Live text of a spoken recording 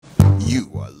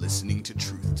You are listening to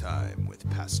Truth Time with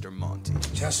Pastor Monty.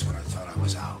 Just when I thought I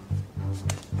was out,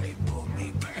 they pulled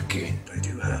me back in. I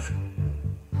do have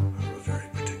a very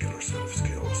particular set of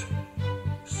skills.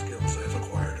 Skills I've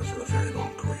acquired over a very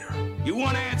long career. You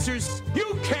want answers?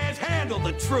 You can't handle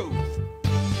the truth.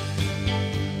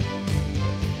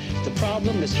 The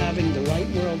problem is having the right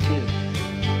worldview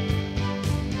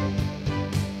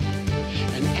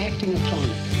and acting upon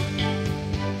it.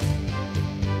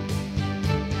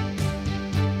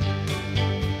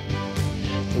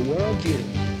 The worldview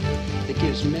that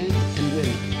gives men and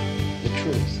women the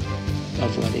truth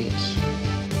of what is.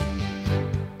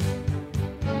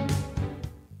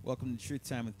 Welcome to Truth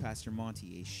Time with Pastor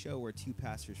Monty, a show where two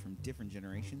pastors from different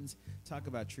generations talk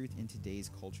about truth in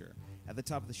today's culture. At the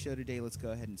top of the show today, let's go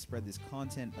ahead and spread this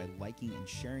content by liking and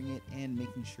sharing it and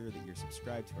making sure that you're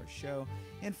subscribed to our show.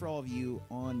 And for all of you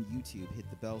on YouTube, hit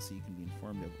the bell so you can be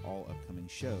informed of all upcoming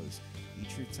shows. The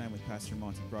Truth Time with Pastor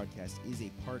Monty broadcast is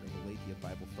a part of Aletheia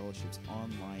Bible Fellowship's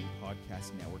online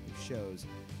podcast network of shows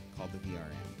called the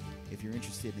VRM. If you're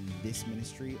interested in this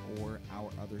ministry or our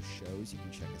other shows, you can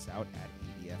check us out at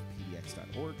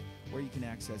adfpdx.org, where you can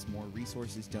access more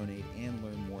resources, donate, and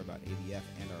learn more about ABF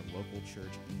and our local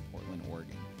church in Portland,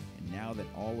 Oregon. And now that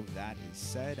all of that is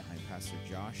said, I'm Pastor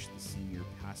Josh, the senior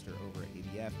pastor over at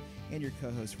ABF, and your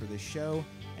co-host for this show,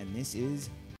 and this is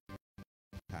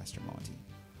Pastor Monty.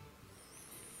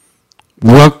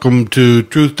 Welcome to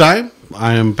Truth Time.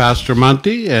 I am Pastor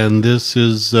Monty, and this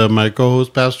is my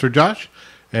co-host, Pastor Josh.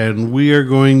 And we are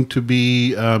going to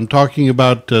be talking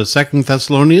about 2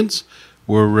 Thessalonians.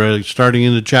 We're starting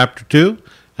into chapter 2,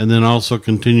 and then also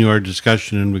continue our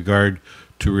discussion in regard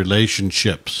to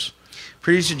relationships.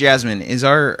 Producer Jasmine,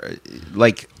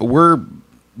 we're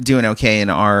doing okay in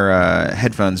our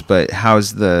headphones, but how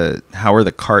are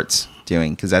the carts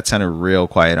doing? Because that sounded real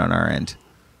quiet on our end.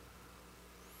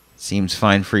 Seems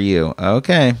fine for you.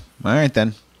 Okay. All right,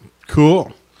 then.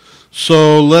 Cool.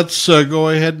 So let's go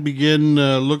ahead and begin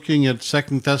looking at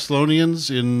 2 Thessalonians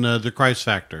in the Christ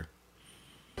Factor.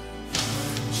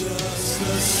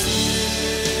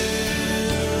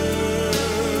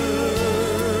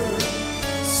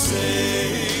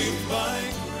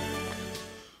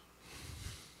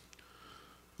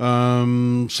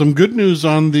 Some good news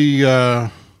on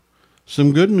the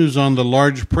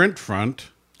large print front.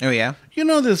 Oh yeah. You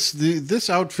know, this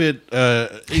outfit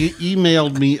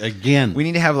emailed me again. We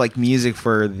need to have like music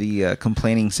for the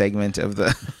complaining segment of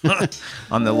the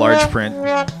on the large print.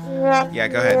 Yeah,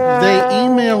 go ahead. They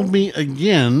emailed me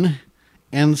again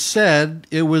and said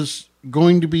it was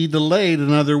going to be delayed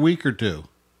another week or two.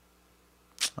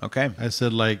 Okay. I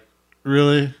said,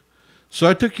 really? So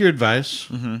I took your advice.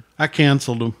 Mm-hmm. I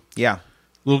canceled them. Yeah.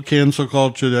 Little cancel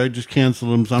culture. I just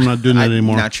canceled them, so I'm not doing that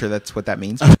anymore. I'm not sure that's what that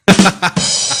means.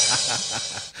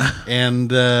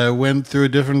 And went through a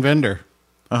different vendor.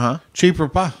 Uh-huh. Cheaper,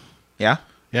 pa. Yeah?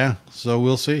 Yeah, so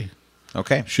we'll see.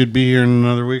 Okay. Should be here in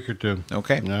another week or two.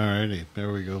 Okay. All righty.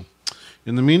 There we go.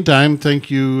 In the meantime, thank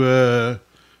you,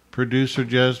 Producer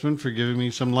Jasmine, for giving me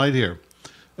some light here.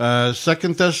 2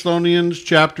 Thessalonians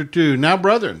chapter 2. Now,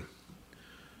 brethren,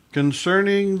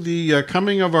 concerning the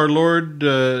coming of our Lord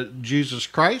Jesus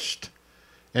Christ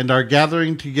and our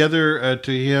gathering together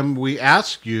to him, we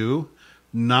ask you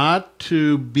not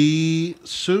to be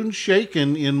soon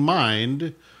shaken in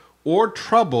mind or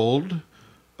troubled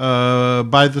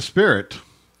by the Spirit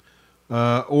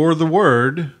or the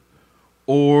Word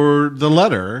or the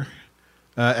letter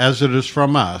as it is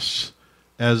from us,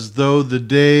 as though the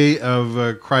day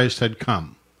of Christ had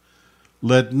come.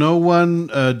 Let no one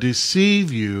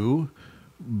deceive you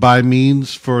by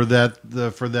means for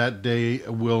that day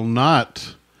will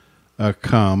not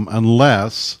come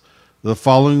unless the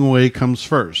following way comes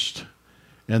first.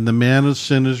 And the man of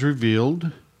sin is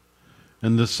revealed,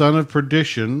 and the son of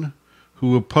perdition,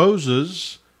 who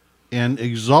opposes and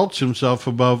exalts himself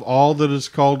above all that is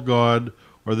called God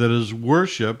or that is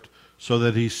worshipped, so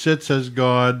that he sits as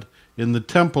God in the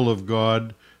temple of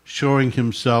God, showing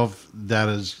himself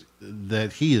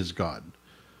that he is God.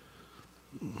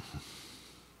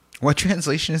 What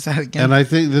translation is that again? And I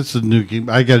think this is New King.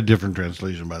 I got a different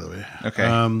translation, by the way. Okay.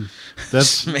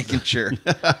 That's just making sure.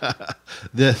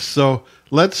 So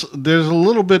there's a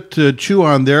little bit to chew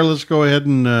on there. Let's go ahead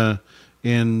and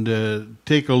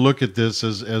take a look at this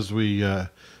as we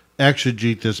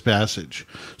exegete this passage.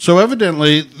 So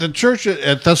evidently, the church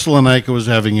at Thessalonica was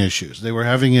having issues. They were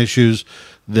having issues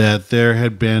that there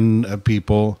had been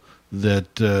people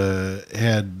that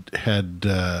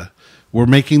were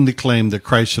making the claim that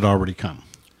Christ had already come.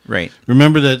 Right.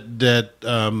 Remember that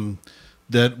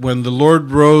that when the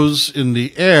Lord rose in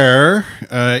the air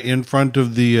in front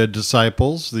of the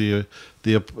disciples, the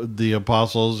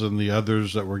apostles and the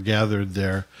others that were gathered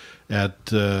there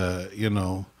at in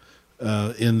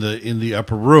the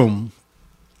upper room,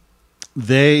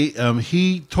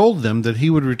 he told them that he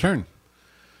would return,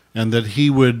 and that he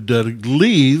would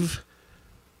leave.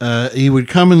 He would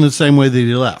come in the same way that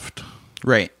he left.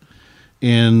 Right.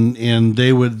 And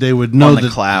they would know on the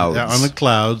clouds. On the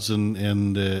clouds,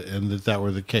 and that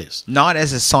were the case. Not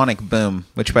as a sonic boom.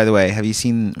 Which, by the way, have you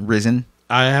seen Risen?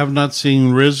 I have not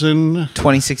seen Risen.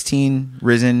 2016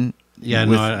 Risen. Yeah,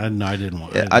 I didn't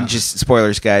want. Just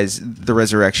spoilers, guys. The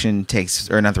resurrection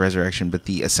not the resurrection, but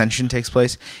the ascension takes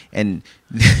place, and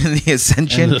the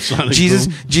ascension. And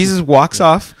Jesus walks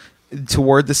off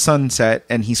toward the sunset,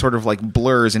 and he sort of like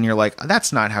blurs, and you're like,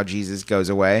 that's not how Jesus goes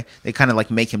away. They kind of like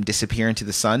make him disappear into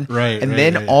the sun, right? And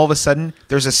then all of a sudden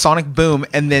there's a sonic boom,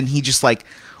 and then he just like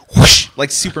whoosh, like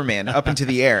Superman up into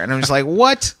the air, and I'm just like,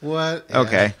 what?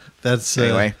 Okay, that's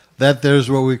anyway. There's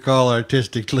what we call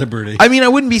artistic liberty. I mean, I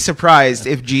wouldn't be surprised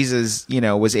if Jesus,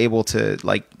 was able to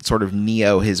like sort of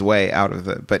Neo his way out of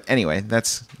the. But anyway,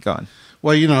 that's gone.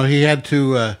 Well, he had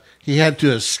to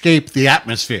escape the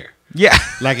atmosphere. Yeah,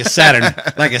 like a Saturn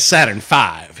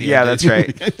V. Yeah, that's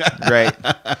right. Right.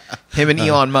 Him and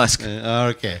Elon Musk.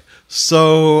 Okay,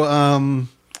 so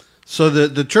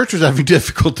the church was having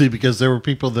difficulty because there were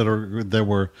people that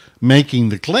were making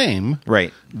the claim,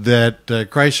 right, that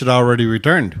Christ had already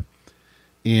returned,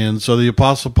 and so the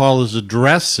Apostle Paul is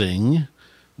addressing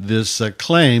this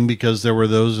claim because there were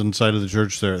those inside of the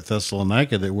church there at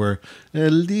Thessalonica that were a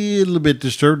little bit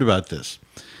disturbed about this.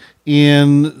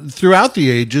 And throughout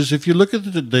the ages, if you look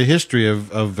at the history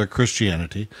of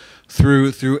Christianity,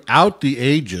 throughout the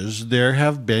ages, there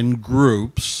have been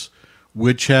groups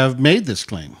which have made this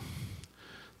claim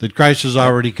that Christ has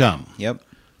already come. Yep.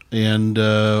 And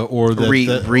or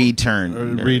that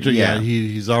returned. Yeah,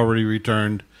 he's already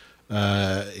returned.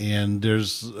 And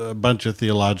there's a bunch of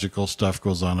theological stuff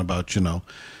goes on about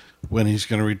when he's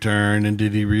going to return, and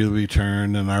did he really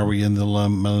return, and are we in the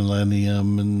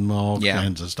millennium, and all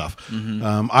kinds of stuff.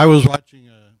 Mm-hmm. I was watching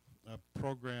a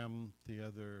program the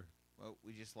other. Well,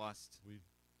 we just lost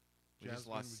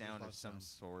sound of some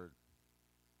sort.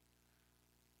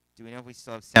 Do we know if we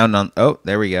still have sound on? Oh,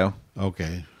 there we go.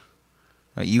 Okay.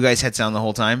 You guys had sound the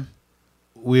whole time?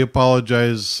 We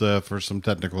apologize for some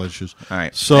technical issues. All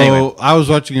right. So anyway. I was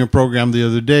watching a program the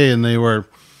other day, and they were.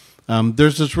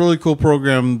 There's this really cool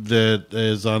program that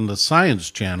is on the Science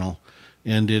Channel,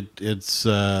 and it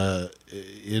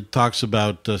talks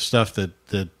about stuff that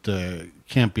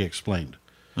can't be explained,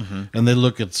 and they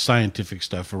look at scientific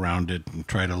stuff around it and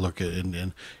try to look at it.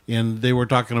 And they were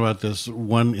talking about this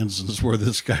one instance where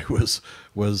this guy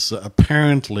was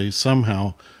apparently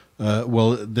somehow.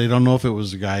 Well, they don't know if it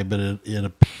was a guy, but it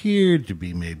appeared to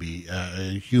be maybe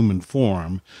a human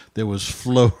form that was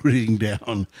floating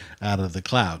down out of the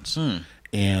clouds,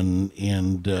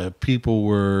 and people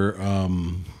were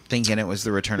thinking it was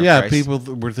the return of Christ. Yeah, people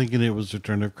were thinking it was the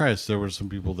return of Christ. There were some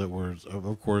people that were,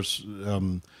 of course.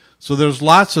 So there's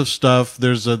lots of stuff.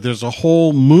 There's a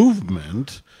whole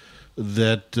movement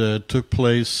that took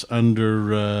place under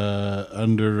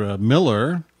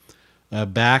Miller.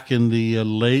 Back in the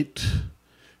late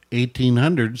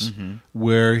 1800s,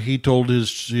 where he told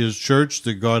his church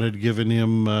that God had given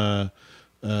him an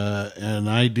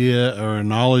idea or a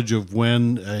knowledge of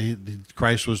when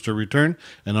Christ was to return,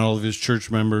 and all of his church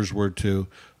members were to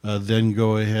then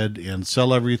go ahead and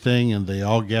sell everything, and they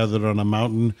all gathered on a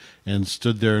mountain and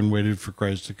stood there and waited for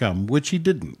Christ to come, which he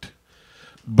didn't.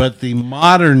 But the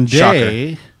modern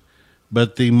day... Shocker.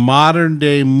 But the modern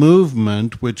day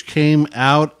movement, which came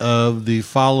out of the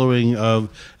following of,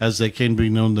 as they came to be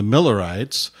known, the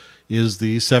Millerites, is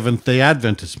the Seventh-day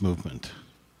Adventist movement.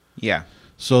 Yeah.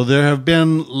 So there have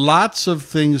been lots of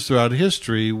things throughout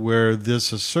history where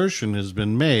this assertion has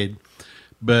been made,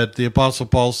 but the Apostle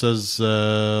Paul says,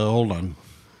 hold on.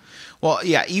 Well,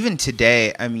 yeah, even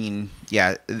today, I mean,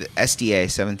 yeah, the SDA,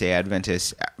 Seventh-day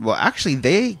Adventists, well, actually,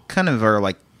 they kind of are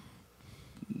like,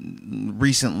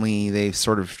 recently they've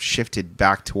sort of shifted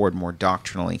back toward more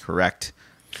doctrinally correct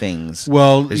things.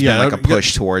 Well, there's been like a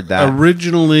push toward that.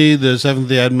 Originally, the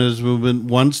Seventh-day Adventist movement,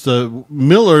 once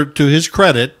Miller to his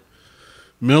credit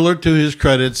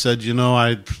said,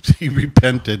 he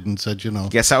repented and said,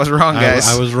 guess I was wrong, guys.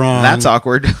 I was wrong. That's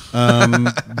awkward.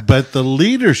 But there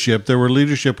were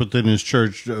leadership within his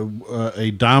church,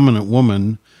 a dominant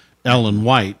woman, Ellen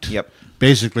White. Yep.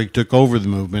 Basically took over the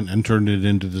movement and turned it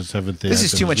into the Seventh-day Adventist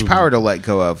This is too much movement. power to let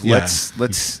go of. Yeah.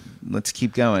 Let's let's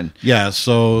keep going. Yeah,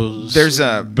 so There's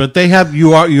but they have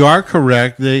you are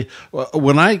correct. They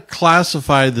when I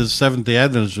classify the Seventh-day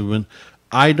Adventist movement,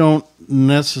 I don't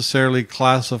necessarily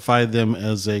classify them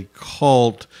as a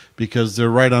cult because they're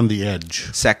right on the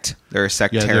edge. sect. They're a Yeah,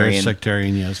 sectarian. they're a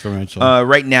sectarian. Yes, very much so.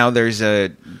 Right now, there's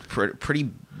a pretty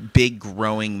big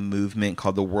growing movement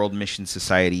called the World Mission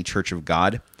Society Church of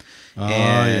God.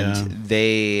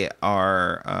 They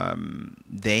are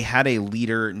they had a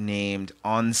leader named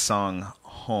Ansang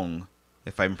Hong,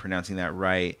 if I'm pronouncing that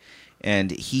right,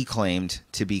 and he claimed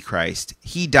to be Christ.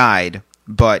 He died,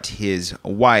 but his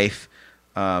wife,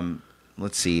 Zhang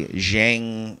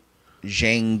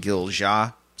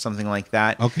Gilja, something like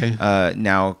that,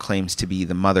 now claims to be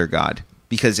the mother god.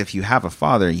 Because if you have a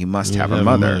father, you must have a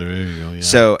mother. There you go, yeah.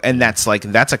 So, and that's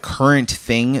a current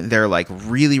thing. They're like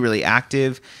really, really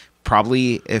active.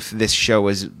 Probably if this show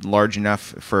is large enough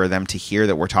for them to hear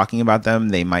that we're talking about them,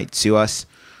 they might sue us.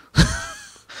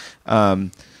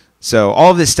 So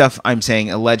all of this stuff I'm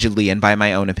saying allegedly and by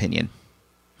my own opinion.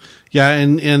 Yeah,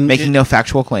 and making no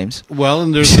factual claims. Well,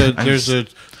 and there's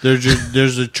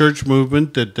a church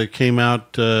movement that came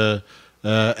out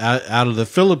out of the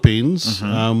Philippines,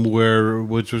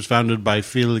 which was founded by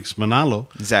Felix Manalo.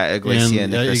 Is that Iglesia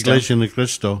Ni Cristo? Iglesia Ni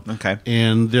Cristo. Okay.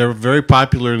 And they're very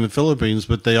popular in the Philippines,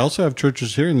 but they also have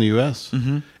churches here in the U.S.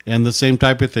 And the same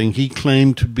type of thing. He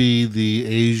claimed to be the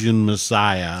Asian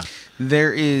Messiah.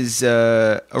 There is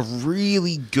a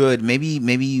really good,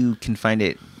 maybe you can find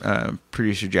it,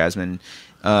 producer Jasmine.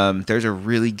 There's a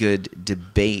really good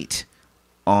debate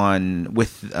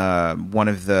with one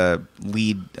of the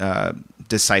lead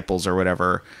disciples or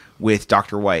whatever with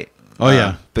Dr. White.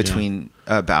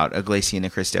 About Iglesia Ni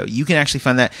Cristo. You can actually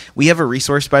find that. We have a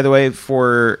resource, by the way,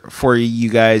 for you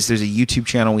guys. There's a YouTube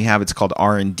channel we have. It's called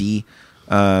R&D.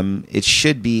 It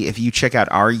should be, if you check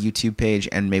out our YouTube page,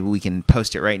 and maybe we can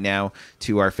post it right now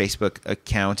to our Facebook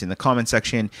account in the comment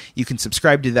section. You can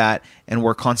subscribe to that, and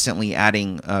we're constantly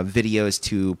adding videos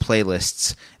to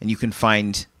playlists, and you can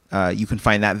find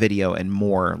that video and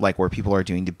more, like where people are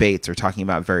doing debates or talking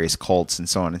about various cults and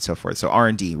so on and so forth. So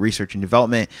R&D, research and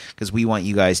development, because we want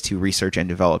you guys to research and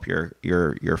develop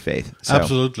your faith. So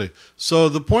absolutely. So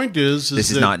the point is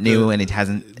this is not new, and it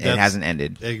hasn't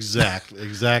ended.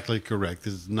 Exactly correct.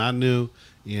 This is not new,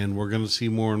 and we're going to see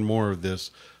more and more of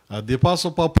this. The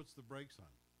Apostle Paul puts the brakes on.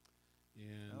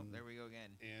 And, there we go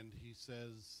again. And he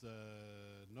says,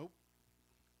 nope.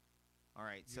 All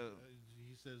right, so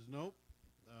he says, nope.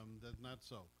 That's not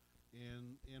so.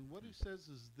 And what he says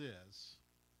is this.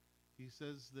 He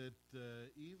says that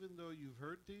even though you've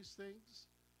heard these things,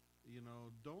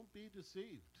 don't be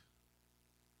deceived.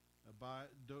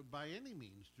 By any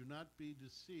means, do not be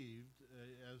deceived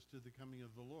as to the coming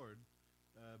of the Lord,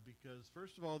 because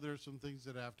first of all, there are some things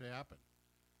that have to happen.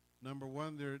 Number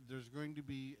one, there's going to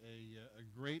be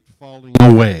a great falling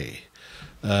away.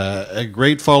 A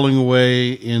great falling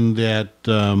away in that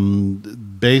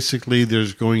basically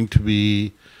there's going to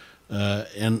be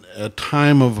a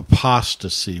time of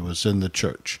apostasy was in the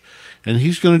church. And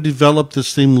he's going to develop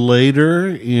this theme later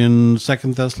in 2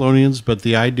 Thessalonians, but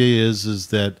the idea is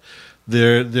that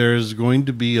there's going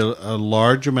to be a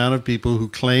large amount of people who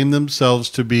claim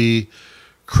themselves to be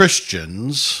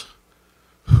Christians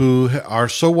who are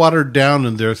so watered down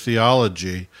in their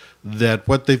theology that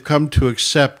what they've come to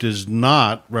accept is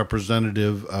not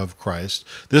representative of Christ.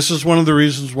 This is one of the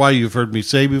reasons why you've heard me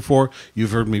say before,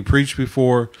 you've heard me preach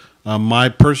before. My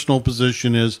personal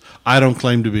position is I don't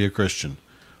claim to be a Christian.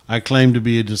 I claim to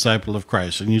be a disciple of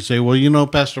Christ. And you say, well,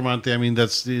 Pastor Monte, I mean,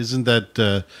 isn't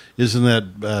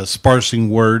that sparsing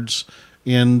words?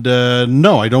 And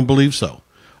no, I don't believe so.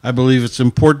 I believe it's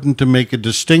important to make a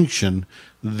distinction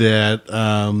that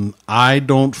I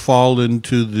don't fall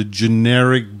into the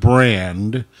generic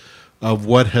brand of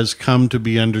what has come to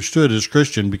be understood as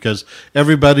Christian, because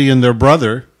everybody and their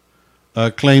brother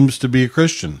claims to be a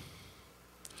Christian.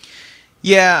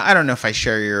 Yeah, I don't know if I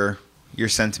share your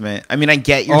sentiment. I mean, I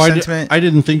get your sentiment. I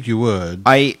didn't think you would.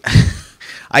 I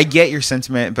get your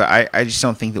sentiment, but I just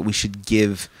don't think that we should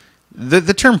give...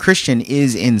 The term Christian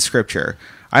is in Scripture.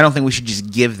 I don't think we should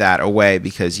just give that away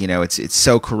because, it's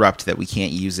so corrupt that we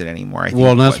can't use it anymore.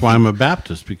 That's why I'm a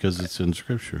Baptist, because it's in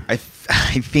Scripture. I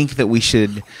think that we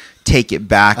should take it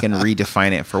back and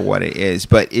redefine it for what it is,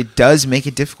 but it does make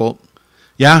it difficult.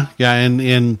 Yeah,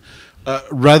 and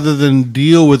rather than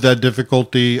deal with that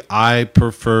difficulty, I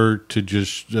prefer to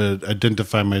just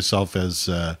identify myself as,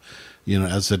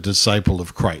 as a disciple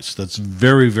of Christ. That's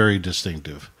very, very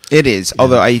distinctive. It is,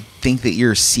 although I think that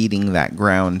you're ceding that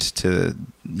ground to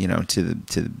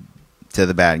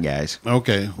the bad guys.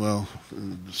 Okay, well,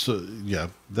 so yeah,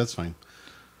 that's fine.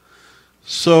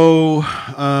 So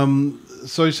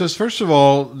he says, first of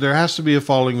all, there has to be a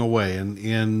falling away, and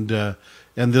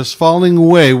this falling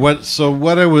away.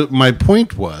 My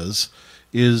point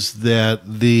is that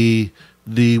the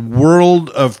world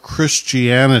of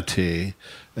Christianity,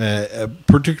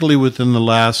 particularly within the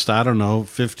last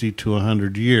 50 to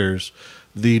 100 years,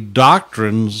 the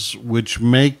doctrines which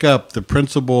make up the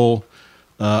principal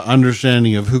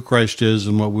understanding of who Christ is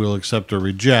and what we'll accept or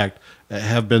reject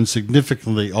have been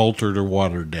significantly altered or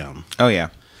watered down. Oh yeah.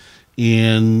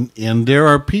 And there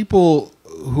are people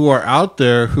who are out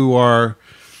there who are,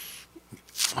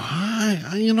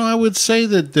 I would say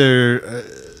that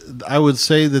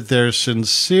they're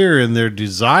sincere in their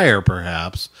desire,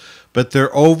 perhaps, but they're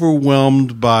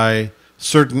overwhelmed by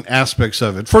certain aspects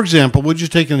of it. For example, would you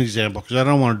take an example? Because I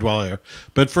don't want to dwell here.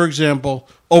 But for example,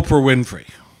 Oprah Winfrey.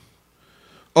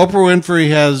 Oprah Winfrey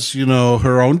has,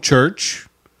 her own church.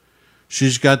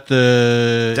 She's got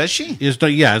the... Does she?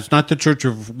 It's not the Church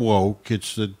of Woke.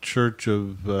 It's the Church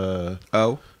of...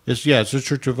 O? It's the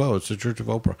Church of O. It's the Church of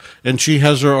Oprah. And she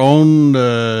has her own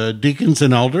deacons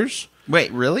and elders. Wait,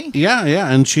 really?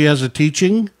 Yeah. And she has a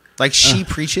teaching. Like she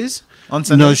preaches on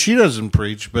Sunday? No, she doesn't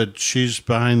preach, but she's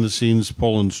behind the scenes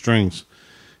pulling strings.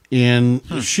 And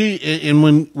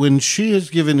when she has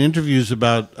given interviews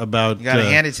about you gotta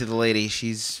hand it to the lady.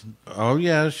 She's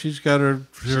got her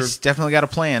she's definitely got a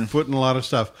plan. Foot in a lot of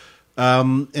stuff.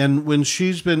 And when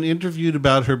she's been interviewed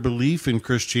about her belief in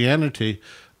Christianity,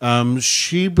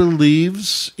 she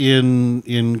believes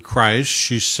in Christ,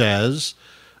 she says,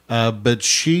 but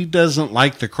she doesn't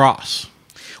like the cross.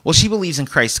 Well, she believes in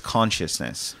Christ's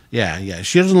consciousness. Yeah.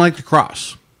 She doesn't like the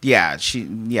cross. Yeah.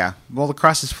 Well, the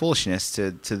cross is foolishness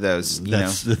to those,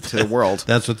 to the world.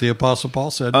 That's what the Apostle Paul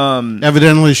said.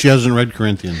 Evidently, she hasn't read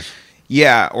Corinthians.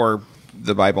 Yeah, or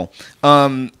the Bible.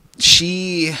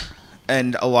 She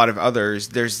and a lot of others.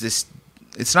 There's this.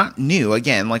 It's not new.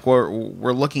 Again, like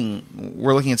we're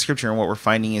looking at Scripture, and what we're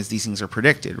finding is these things are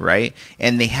predicted, right?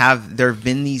 And there have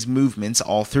been these movements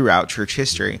all throughout church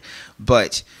history,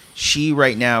 but she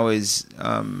right now is.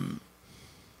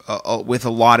 With a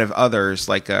lot of others,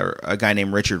 like a guy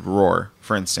named Richard Rohr,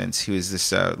 for instance, who is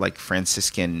this like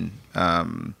Franciscan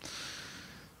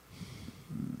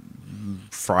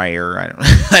friar.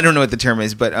 I don't know what the term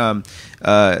is, but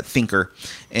thinker,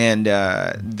 and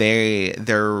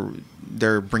they're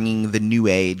bringing the New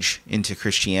Age into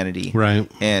Christianity,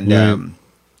 right? And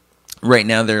right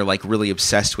now they're like really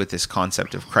obsessed with this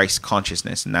concept of Christ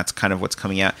consciousness, and that's kind of what's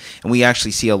coming out. And we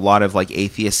actually see a lot of like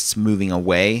atheists moving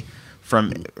away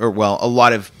from, a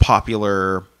lot of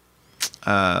popular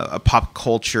pop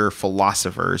culture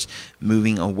philosophers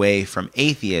moving away from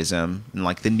atheism, and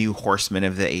like the new horsemen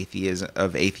of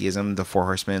atheism, the four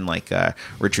horsemen, like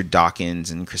Richard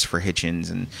Dawkins and Christopher Hitchens,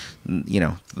 and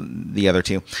the other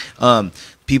two.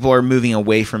 People are moving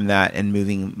away from that and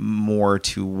moving more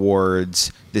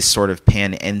towards this sort of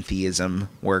panentheism,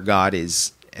 where God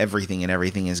is everything and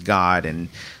everything is God, and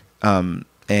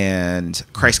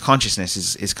Christ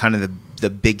consciousness is kind of the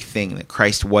big thing, that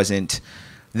Christ wasn't,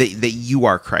 that you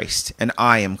are Christ and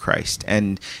I am Christ.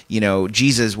 And,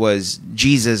 Jesus was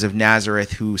Jesus of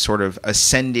Nazareth, who sort of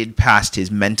ascended past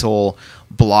his mental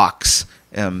blocks.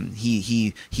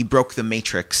 He broke the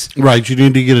matrix. Right. You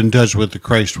need to get in touch with the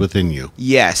Christ within you.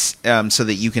 Yes. So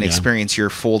that you can experience your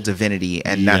full divinity.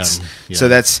 And that's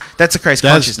a Christ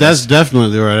consciousness. That's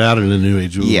definitely right out in the New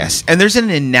Age. Yes. And there's an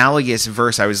analogous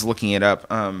verse. I was looking it up.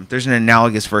 There's an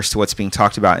analogous verse to what's being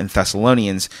talked about in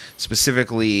Thessalonians,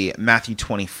 specifically Matthew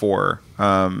 24.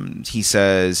 He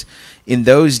says, in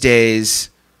those days,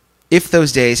 if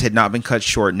those days had not been cut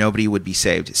short, nobody would be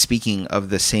saved. Speaking of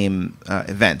the same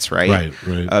events, right?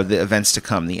 Right. Of the events to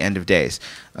come, the end of days.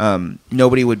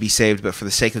 Nobody would be saved, but for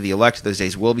the sake of the elect, those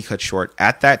days will be cut short.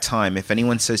 At that time, if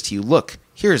anyone says to you, look,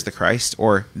 here is the Christ,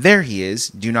 or there he is,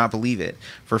 do not believe it.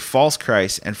 For false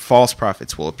Christs and false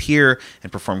prophets will appear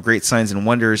and perform great signs and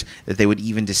wonders, that they would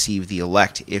even deceive the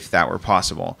elect, if that were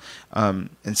possible. And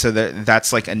so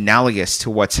that's like analogous to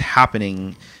what's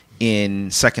happening in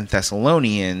 2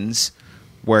 Thessalonians,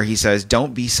 where he says,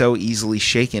 don't be so easily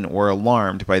shaken or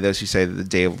alarmed by those who say that the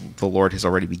day of the Lord has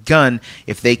already begun.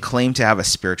 If they claim to have a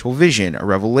spiritual vision, a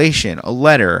revelation, a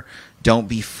letter, don't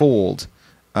be fooled,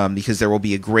 because there will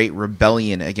be a great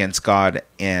rebellion against God.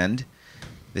 And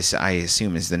this, I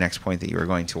assume, is the next point that you were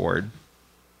going toward.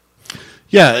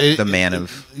 Yeah,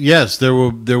 yes, there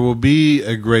will be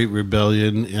a great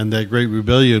rebellion, and that great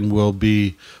rebellion will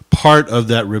be part of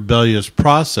that rebellious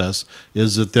process.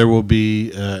 Is that there will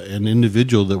be an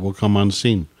individual that will come on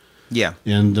scene,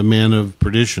 and the man of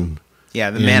perdition,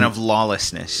 man of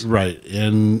lawlessness, right,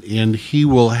 and he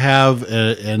will have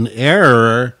an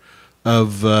error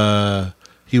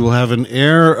he will have an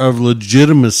air of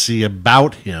legitimacy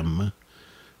about him,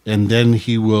 and then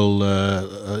he will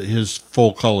his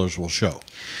full colors will show.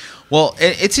 Well,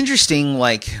 it's interesting,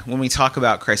 like, when we talk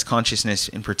about Christ consciousness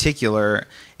in particular,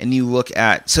 and you look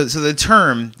at... So the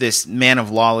term, this man of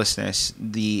lawlessness,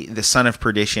 the son of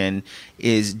perdition,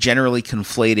 is generally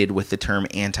conflated with the term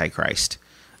Antichrist.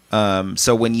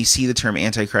 So when you see the term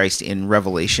Antichrist in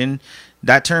Revelation,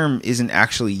 that term isn't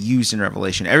actually used in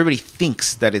Revelation. Everybody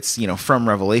thinks that it's, from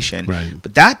Revelation. Right.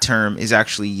 But that term is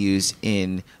actually used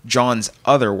in John's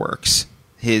other works,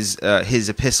 his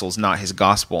epistles, not his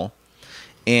gospel.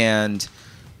 And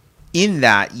in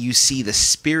that, you see the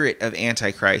spirit of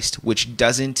Antichrist, which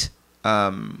doesn't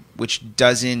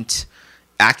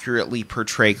accurately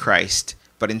portray Christ,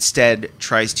 but instead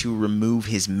tries to remove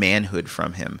his manhood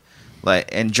from him.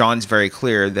 And John's very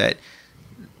clear that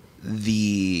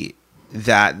the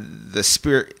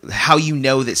spirit, how you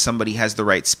know that somebody has the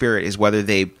right spirit is whether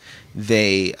they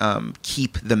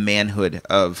keep the manhood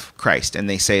of Christ, and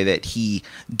they say that he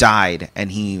died,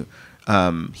 and he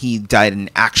died an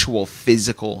actual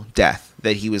physical death,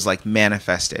 that he was like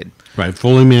manifested. Right,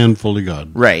 fully man, fully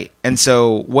God. Right. And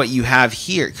so what you have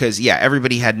here, because,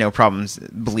 everybody had no problems,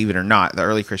 believe it or not. The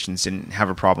early Christians didn't have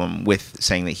a problem with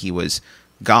saying that he was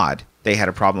God. They had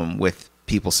a problem with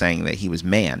people saying that he was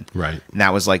man. Right. And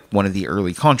that was like one of the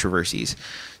early controversies.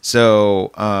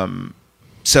 So,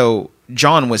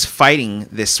 John was fighting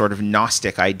this sort of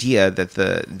Gnostic idea that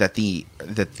the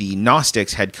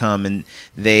Gnostics had come and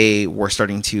they were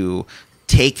starting to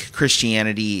take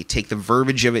Christianity, take the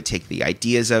verbiage of it, take the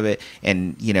ideas of it,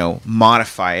 and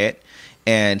modify it.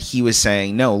 And he was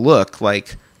saying, no, look,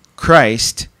 like,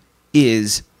 Christ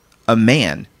is a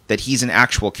man, that he's an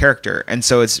actual character, and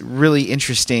so it's really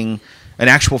interesting, an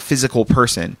actual physical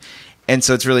person. And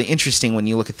so it's really interesting when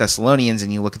you look at Thessalonians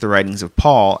and you look at the writings of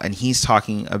Paul, and he's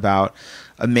talking about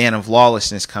a man of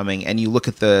lawlessness coming, and you look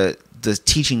at the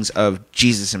teachings of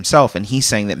Jesus himself, and he's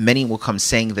saying that many will come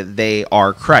saying that they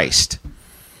are Christ.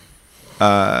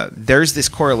 There's this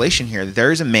correlation here.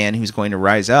 There's a man who's going to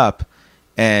rise up,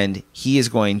 and he is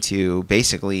going to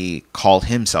basically call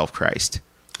himself Christ.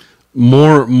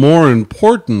 More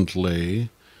importantly,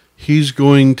 he's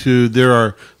going to. There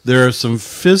are some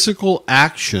physical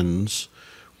actions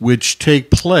which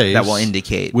take place that will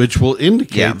indicate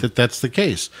that that's the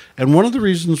case. And one of the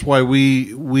reasons why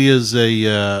we as a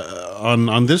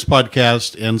on this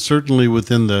podcast, and certainly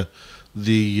within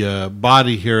the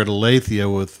body here at Aletheia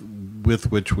with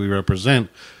which we represent,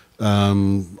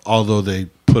 although they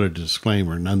put a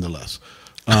disclaimer nonetheless.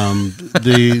 Well,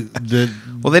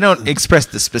 they don't express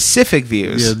the specific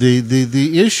views. Yeah,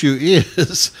 the issue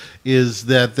is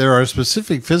that there are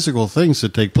specific physical things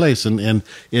that take place, and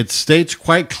it states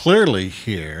quite clearly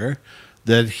here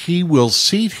that he will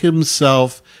seat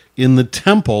himself in the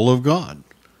temple of God.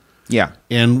 Yeah.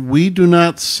 And we do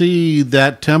not see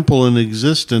that temple in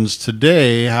existence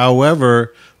today.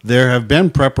 However, there have been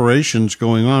preparations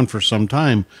going on for some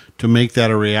time to make that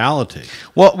a reality.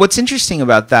 Well, what's interesting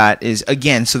about that is,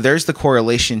 again, so there's the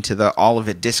correlation to the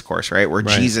Olivet Discourse, right? Where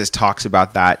Jesus talks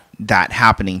about that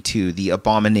happening to the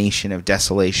abomination of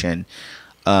desolation,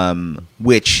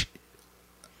 which,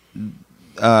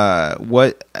 who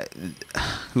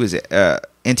is it?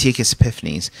 Antiochus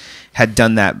Epiphanes had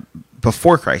done that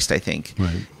before Christ, I think.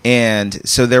 Right. And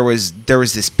so there was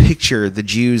this picture, the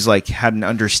Jews had an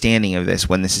understanding of this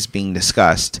when this is being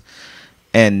discussed,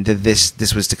 and that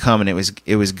this was to come, and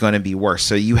it was going to be worse.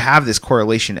 So you have this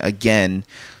correlation again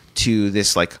to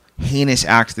this heinous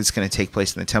act that's going to take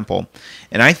place in the temple.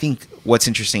 And I think what's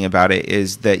interesting about it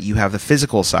is that you have the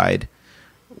physical side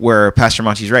where Pastor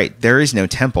Monty's right. There is no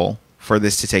temple for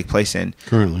this to take place in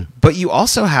currently. But you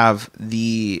also have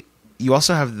the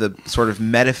sort of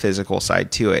metaphysical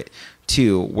side to it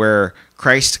too, where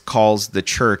Christ calls the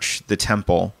church the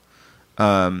temple,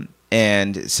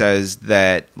 and says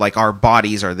that our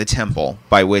bodies are the temple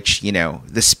by which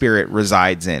the Spirit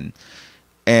resides in.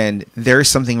 And there's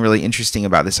something really interesting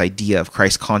about this idea of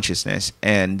Christ consciousness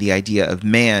and the idea of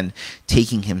man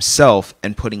taking himself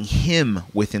and putting him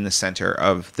within the center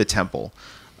of the temple.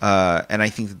 And I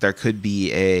think that there could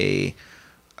be a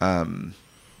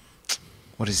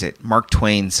what is it? Mark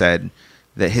Twain said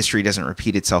that history doesn't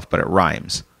repeat itself, but it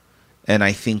rhymes. And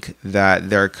I think that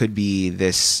there could be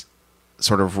this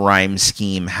sort of rhyme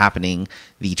scheme happening,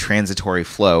 the transitory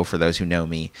flow, for those who know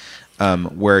me,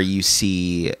 where you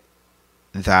see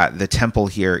that the temple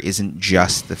here isn't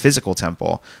just the physical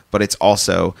temple, but it's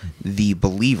also the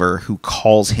believer who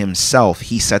calls himself,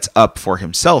 he sets up for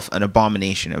himself an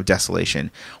abomination of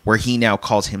desolation, where he now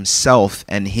calls himself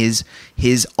and his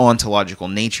ontological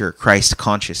nature Christ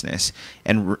consciousness,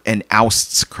 and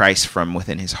ousts Christ from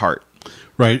within his heart.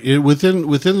 Right. Within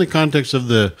the context of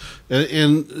the,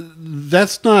 and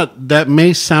that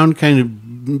may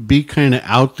sound be kind of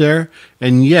out there,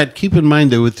 and yet keep in mind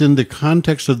that within the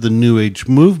context of the New Age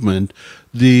movement,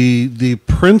 the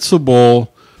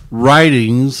principal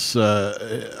writings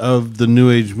of the New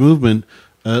Age movement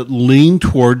lean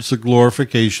towards the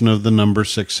glorification of the number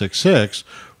 666,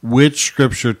 which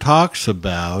Scripture talks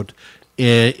about,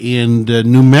 and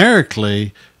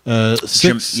numerically.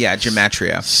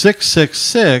 Gematria.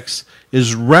 666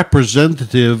 is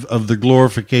representative of the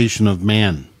glorification of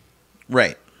man.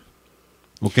 Right.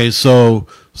 Okay, so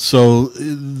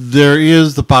there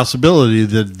is the possibility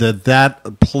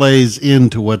that plays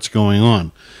into what's going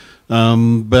on.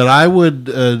 But I would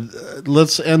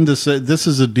let's end this. This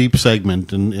is a deep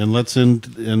segment, and let's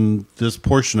end in this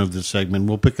portion of this segment.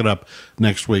 We'll pick it up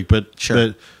next week. But sure.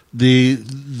 But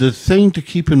the thing to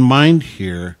keep in mind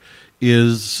here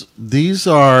is these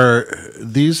are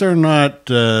not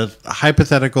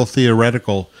hypothetical,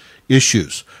 theoretical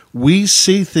issues. We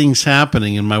see things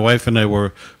happening, and my wife and I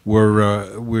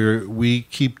we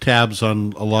keep tabs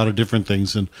on a lot of different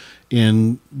things.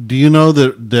 And do you know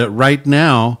that right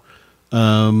now,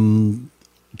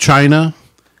 China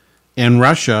and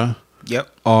Russia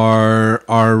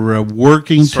are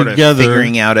working together,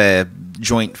 figuring out a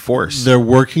joint force. They're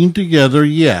working together,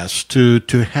 yes, to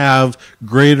have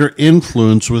greater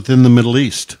influence within the Middle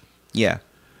East. Yeah.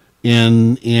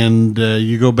 And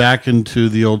you go back into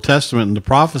the Old Testament and the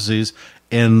prophecies,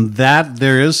 and that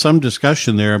there is some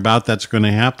discussion there about that's going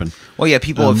to happen. Well, yeah,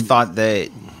 people have thought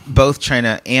that both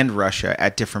China and Russia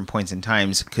at different points in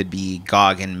times could be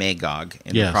Gog and Magog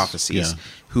in the prophecies. Yeah.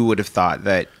 Who would have thought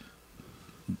that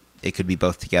it could be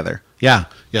both together? Yeah.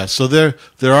 So there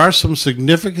are some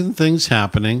significant things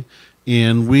happening,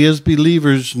 and we as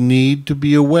believers need to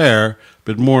be aware.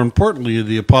 But more importantly,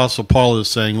 the Apostle Paul is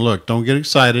saying, look, don't get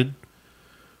excited.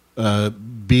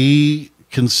 Be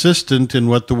consistent in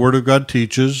what the Word of God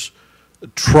teaches.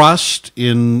 Trust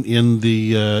in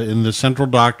the central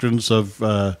doctrines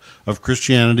of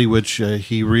Christianity, which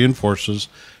he reinforces.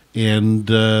 And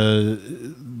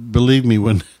believe me,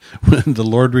 when the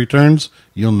Lord returns,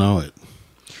 you'll know it.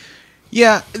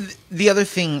 Yeah, the other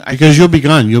thing, because you'll be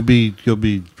gone, you'll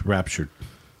be raptured.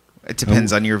 It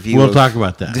depends on your view. We'll talk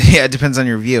about that. Yeah, it depends on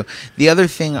your view. The other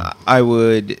thing I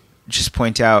would just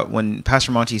point out, when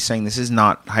Pastor Monty is saying this is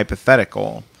not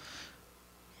hypothetical,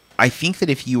 I think that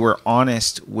if you were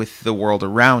honest with the world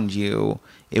around you,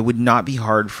 it would not be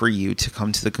hard for you to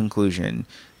come to the conclusion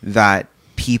that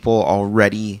people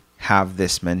already have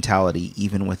this mentality,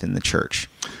 even within the church.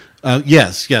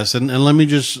 Yes, and let me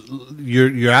just,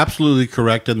 you're absolutely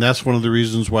correct, and that's one of the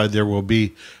reasons why there will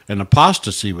be an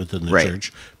apostasy within the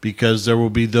church, because there will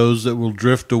be those that will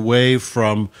drift away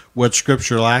from what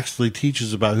Scripture actually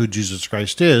teaches about who Jesus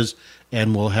Christ is,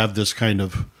 and will have this kind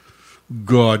of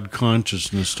God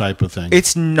consciousness type of thing.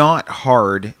 It's not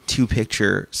hard to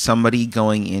picture somebody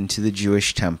going into the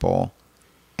Jewish temple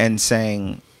and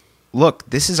saying, look,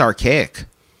 this is archaic.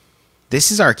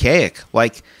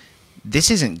 Like,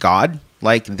 this isn't God.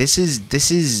 Like, this is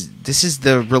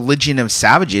the religion of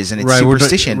savages and it's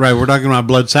superstition. We're talking about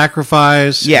blood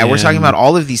sacrifice. Yeah, we're talking about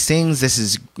all of these things. This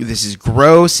is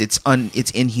gross. It's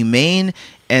inhumane.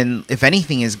 And if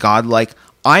anything is God, like,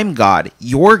 I'm God,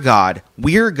 you're God,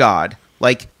 we're God.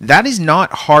 Like, that is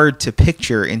not hard to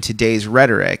picture in today's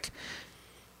rhetoric.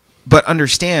 But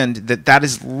understand that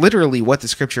is literally what the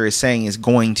Scripture is saying is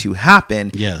going to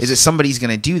happen. Yes. Is that somebody's going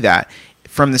to do that.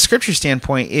 From the Scripture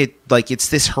standpoint, it's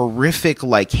this horrific,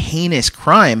 heinous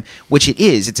crime, which it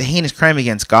is. It's a heinous crime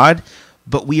against God,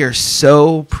 but we are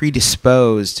so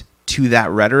predisposed to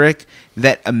that rhetoric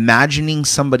that imagining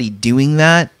somebody doing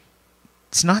that,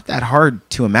 it's not that hard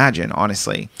to imagine,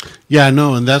 honestly. Yeah,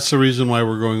 no, and that's the reason why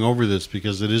we're going over this,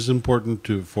 because it is important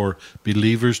for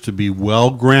believers to be well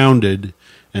grounded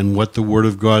in what the Word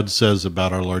of God says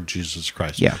about our Lord Jesus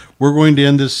Christ. Yeah. We're going to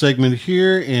end this segment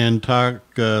here and talk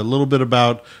a little bit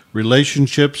about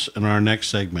relationships in our next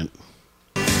segment.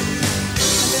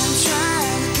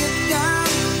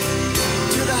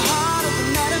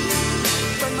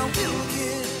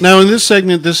 Now, in this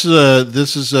segment, this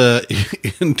is a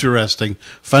interesting,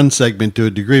 fun segment to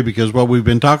a degree, because what we've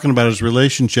been talking about is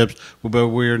relationships, but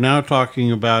we are now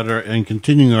talking about and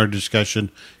continuing our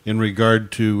discussion in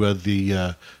regard to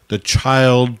the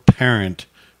child-parent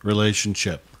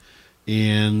relationship.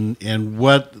 and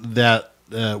what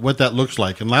that looks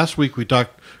like. And last week we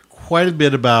talked quite a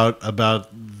bit about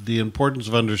the importance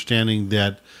of understanding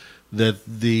that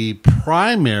the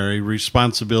primary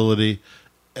responsibility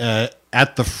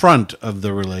at the front of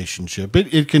the relationship,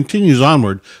 it continues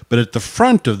onward, but at the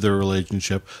front of the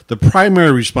relationship, the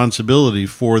primary responsibility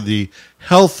for the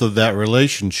health of that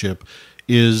relationship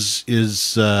is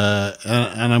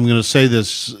and I'm going to say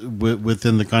this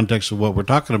within the context of what we're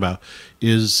talking about,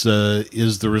 is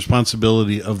the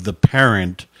responsibility of the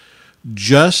parent,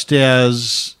 just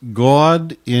as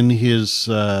God in his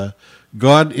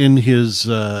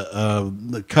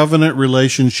covenant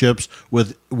relationships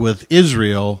with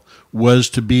Israel was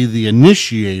to be the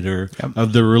initiator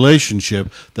of the relationship.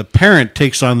 The parent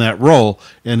takes on that role,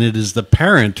 and it is the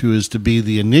parent who is to be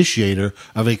the initiator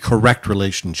of a correct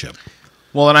relationship.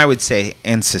 Well, and I would say,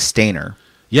 and sustainer.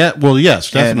 Yeah, well,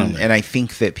 yes, definitely. And I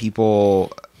think that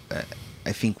people,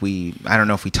 I don't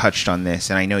know if we touched on this,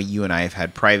 and I know you and I have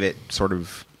had private sort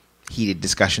of heated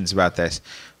discussions about this,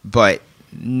 but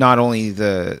not only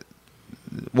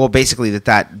basically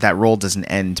that role doesn't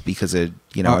end because a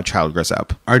child grows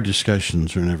up. Our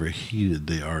discussions are never heated;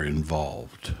 they are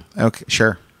involved. Okay,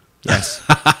 sure. Yes.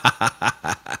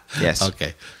 Yes.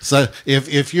 Okay. So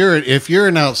if you're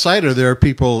an outsider, there are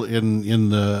people in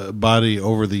the body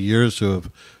over the years who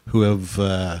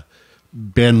have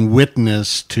been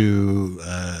witness to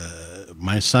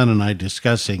my son and I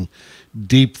discussing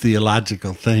deep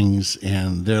theological things,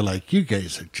 and they're like, "You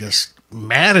guys are just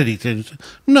mad at each other."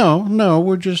 No,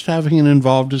 we're just having an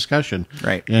involved discussion,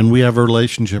 right? And we have a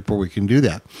relationship where we can do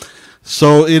that.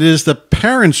 So it is the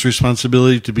parent's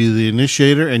responsibility to be the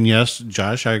initiator, and yes,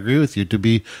 Josh, I agree with you, to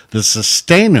be the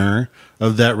sustainer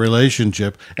of that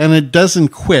relationship, and it doesn't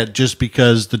quit just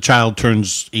because the child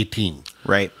turns 18,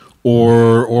 right?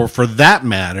 Or for that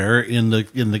matter, in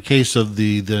the case of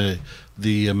the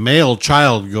male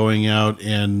child going out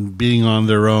and being on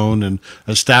their own and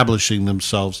establishing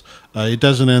themselves, it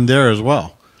doesn't end there as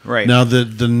well. Right. Now,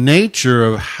 the nature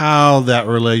of how that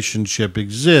relationship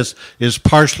exists is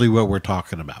partially what we're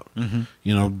talking about.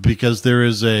 Mm-hmm. Because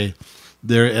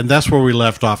and that's where we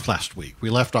left off last week.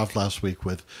 We left off last week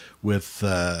with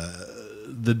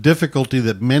the difficulty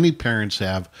that many parents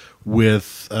have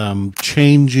with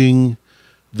changing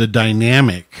the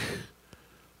dynamic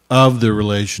of the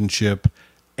relationship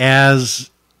as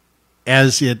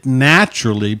it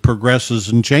naturally progresses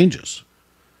and changes.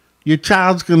 Your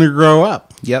child's going to grow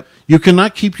up. Yep. You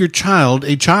cannot keep your child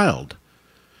a child.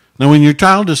 Now, when your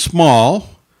child is small,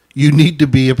 you need to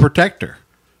be a protector.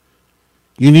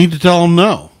 You need to tell them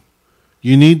no.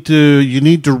 You need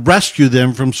to rescue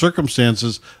them from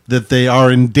circumstances that they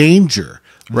are in danger.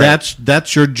 Right.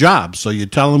 That's your job. So you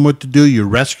tell them what to do. You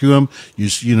rescue them. You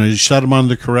set them on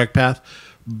the correct path.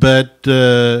 But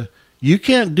you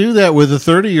can't do that with a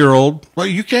 30-year-old. Well,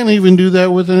 you can't even do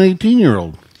that with an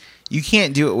 18-year-old. You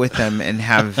can't do it with them and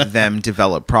have them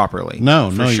develop properly. No,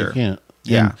 sure. You can't.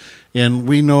 Yeah. And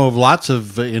we know of lots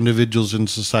of individuals in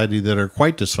society that are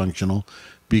quite dysfunctional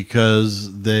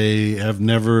because they have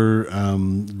never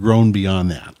grown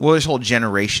beyond that. Well, there's whole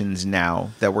generations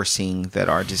now that we're seeing that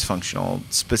are dysfunctional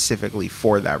specifically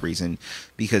for that reason,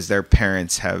 because their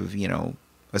parents have,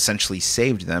 essentially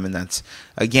saved them. And that's,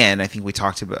 again, I think we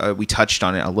touched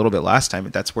on it a little bit last time,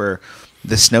 but that's where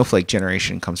the snowflake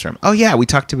generation comes from. Oh yeah, we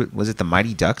talked about, was it the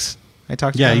Mighty Ducks I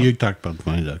talked about? Yeah, you talked about the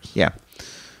Mighty Ducks. Yeah.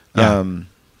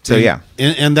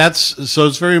 And that's, so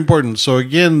it's very important. So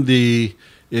again, it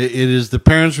is the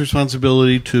parents'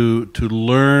 responsibility to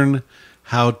learn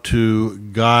how to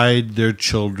guide their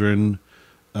children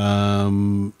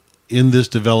in this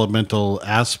developmental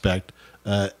aspect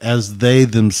as they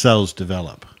themselves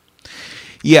develop.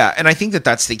 Yeah, and I think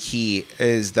that's the key,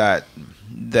 is that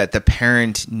the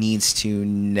parent needs to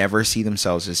never see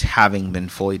themselves as having been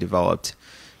fully developed.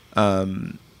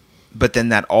 But then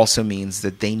that also means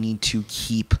that they need to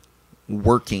keep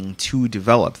working to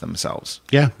develop themselves.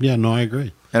 Yeah, no, I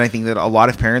agree. And I think that a lot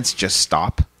of parents just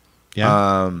stop.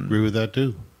 Yeah, agree with that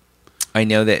too. I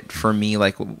know that for me,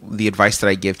 like the advice that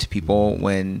I give to people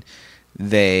when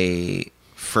they're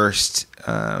first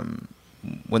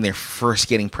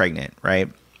getting pregnant, right?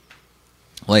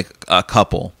 Like a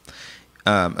couple,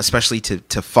 especially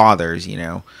to fathers,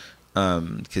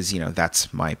 because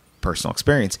that's my personal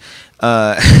experience,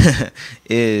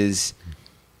 is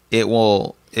it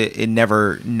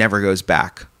never goes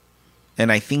back.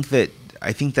 And I think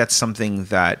that's something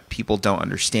that people don't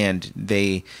understand.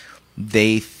 They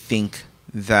think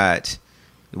that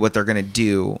what they're going to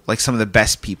do, like some of the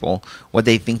best people, what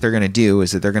they think they're going to do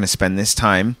is that they're going to spend this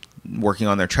time working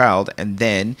on their child, and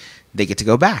then they get to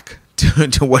go back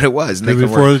to what it was. And they can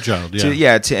before work, the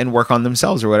child, and work on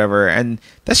themselves or whatever. And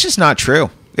that's just not true.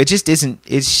 It just isn't.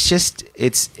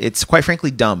 It's quite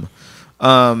frankly dumb.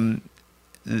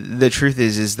 The truth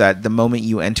is that the moment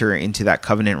you enter into that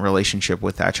covenant relationship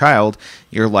with that child,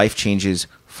 your life changes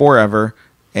forever,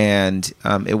 and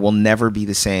it will never be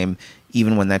the same,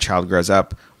 even when that child grows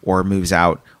up or moves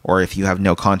out, or if you have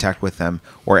no contact with them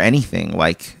or anything.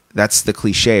 Like, that's the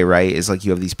cliche, right? Is like you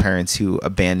have these parents who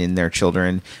abandon their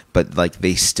children, but like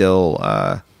they still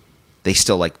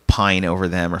like pine over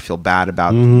them or feel bad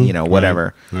about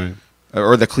whatever. Right.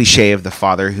 Or the cliche of the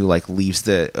father who like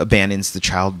abandons the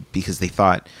child because they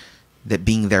thought that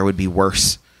being there would be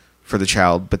worse for the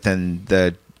child, but then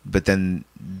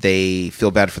they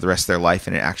feel bad for the rest of their life,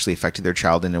 and it actually affected their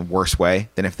child in a worse way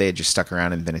than if they had just stuck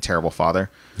around and been a terrible father.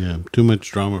 Yeah, too much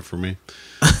drama for me.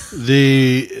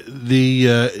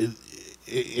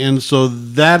 And so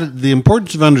that the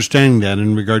importance of understanding that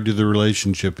in regard to the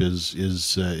relationship is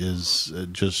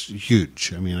just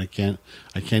huge. I mean, I can't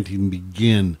even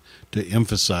begin to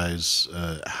emphasize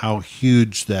how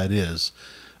huge that is.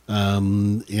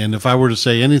 And if I were to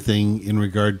say anything in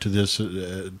regard to this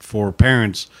for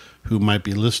parents who might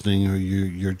be listening, or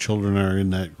your children are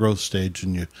in that growth stage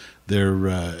and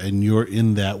you're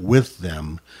in that with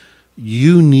them,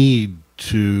 you need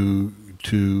to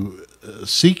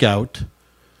seek out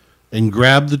and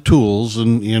grab the tools,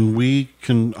 and we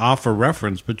can offer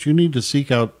reference, but you need to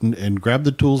seek out and grab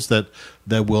the tools that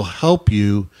will help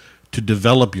you to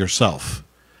develop yourself,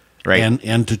 right?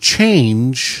 And to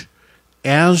change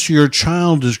as your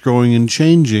child is growing and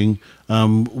changing.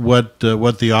 What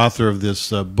the author of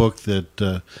this book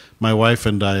that my wife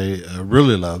and I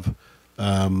really love,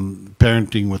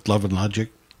 Parenting with Love and Logic,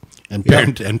 and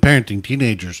parenting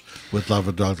teenagers with love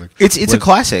and logic. It's a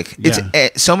classic. Yeah.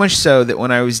 It's so much so that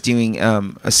when I was doing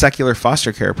a secular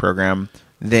foster care program,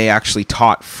 they actually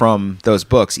taught from those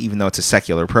books, even though it's a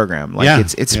secular program. Like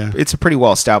it's a pretty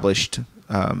well established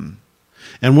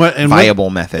viable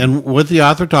method. And what the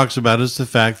author talks about is the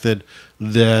fact that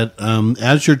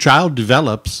as your child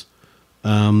develops,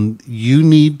 you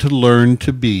need to learn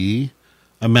to be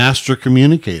a master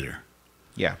communicator.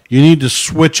 Yeah. You need to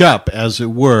switch up, as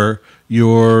it were,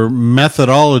 your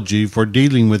methodology for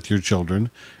dealing with your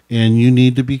children, and you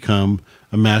need to become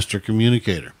a master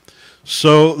communicator.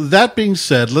 So that being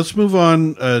said, let's move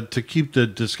on to keep the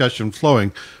discussion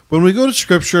flowing. When we go to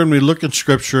Scripture and we look at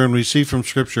Scripture and we see from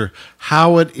Scripture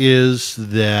how it is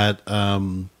that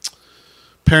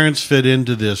parents fit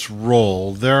into this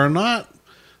role, there are not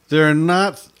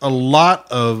a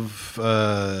lot of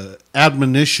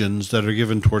admonitions that are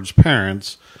given towards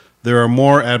parents. There are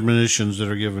more admonitions that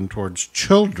are given towards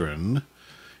children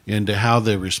into how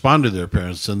they respond to their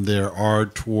parents than there are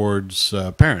towards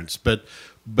parents. But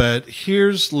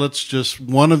let's just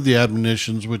one of the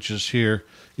admonitions, which is here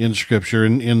in Scripture,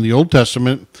 in the Old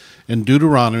Testament, in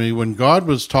Deuteronomy, when God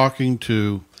was talking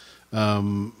to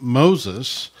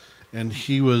Moses, and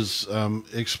he was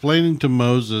explaining to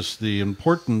Moses the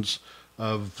importance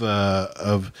of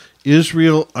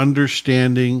Israel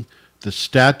understanding the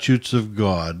statutes of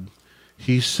God.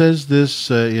 He says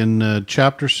this in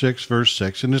chapter 6, verse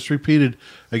 6, and it's repeated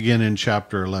again in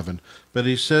chapter 11. But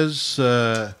he says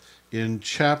in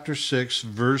chapter 6,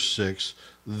 verse 6,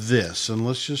 this, and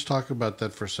let's just talk about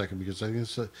that for a second, because I think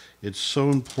it's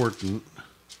so important.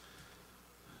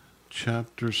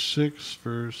 Chapter 6,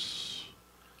 verse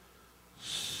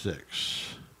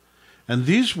 6. And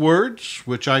these words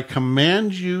which I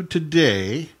command you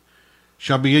today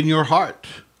shall be in your heart,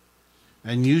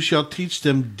 and you shall teach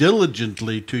them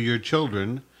diligently to your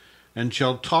children, and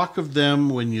shall talk of them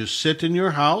when you sit in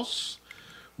your house,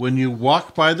 when you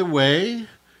walk by the way,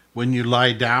 when you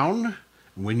lie down,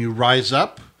 when you rise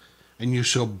up, and you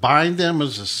shall bind them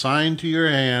as a sign to your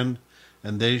hand,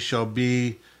 and they shall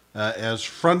be as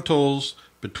frontals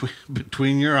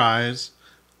between your eyes.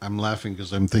 I'm laughing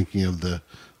because I'm thinking of the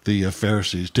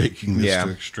Pharisees taking this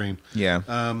to extreme.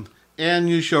 Yeah. And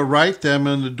you shall write them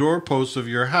on the doorposts of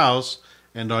your house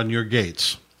and on your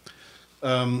gates.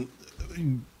 God's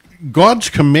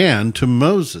command to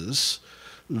Moses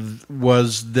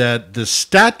was that the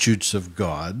statutes of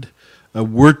God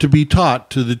were to be taught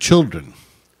to the children.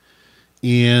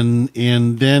 And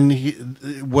then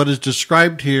what is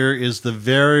described here is the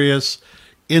various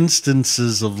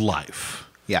instances of life.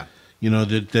 Yeah.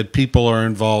 That people are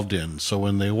involved in. So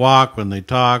when they walk, when they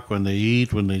talk, when they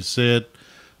eat, when they sit.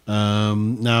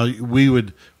 Now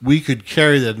we could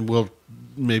carry that, and we'll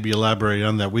maybe elaborate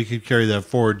on that. We could carry that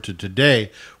forward to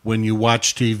today. When you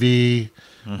watch TV,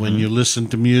 when you listen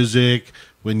to music,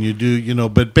 when you do,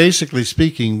 but basically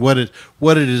speaking, what it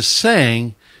is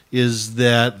saying is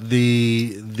that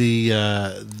the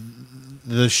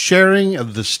sharing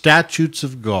of the statutes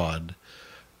of God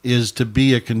is to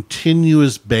be a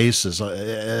continuous basis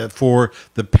for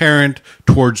the parent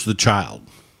towards the child.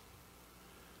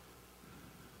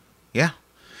 Yeah.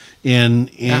 And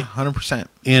 100%.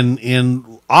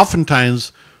 And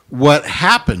oftentimes what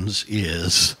happens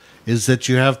is that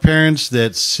you have parents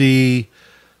that see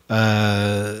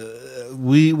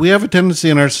we have a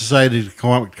tendency in our society to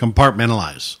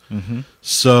compartmentalize. Mm-hmm.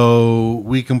 So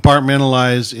we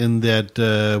compartmentalize in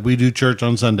that we do church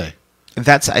on Sunday.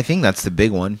 I think that's the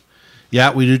big one.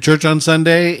 Yeah, we do church on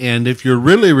Sunday, and if you're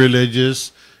really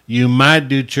religious, you might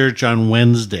do church on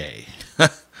Wednesday.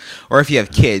 Or if you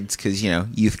have kids, because,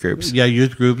 youth groups. Yeah,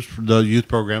 youth groups, the youth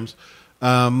programs.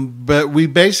 But we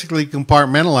basically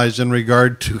compartmentalize in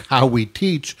regard to how we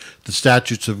teach the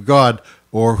statutes of God,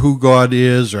 or who God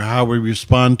is, or how we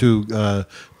respond to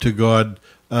God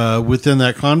within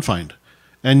that confine.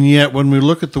 And yet, when we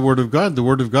look at the Word of God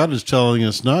is telling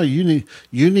us, no, you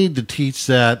need to teach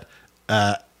that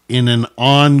in an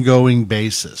ongoing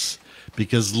basis,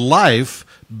 because life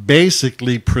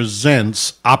basically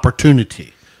presents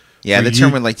opportunity. Yeah, the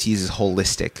term we'd like to use is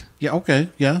holistic. Yeah, okay.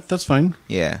 Yeah, that's fine.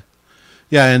 Yeah.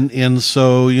 Yeah, and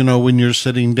so, when you're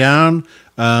sitting down,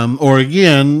 or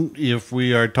again, if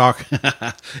we are talking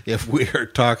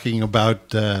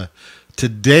about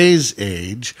today's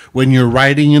age, when you're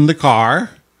riding in the car.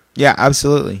 Yeah,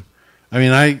 absolutely. I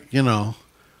mean,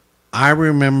 I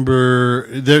remember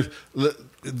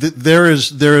there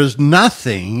is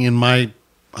nothing, in my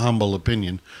humble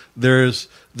opinion, there is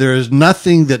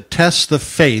nothing that tests the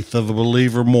faith of a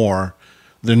believer more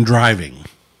than driving.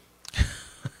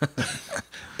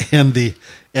 and the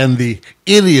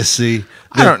idiocy.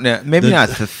 I don't know. Maybe not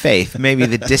the faith. Maybe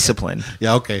the discipline.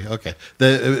 Yeah. Okay.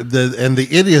 The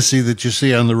idiocy that you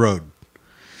see on the road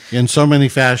in so many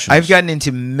fashions. I've gotten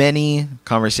into many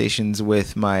conversations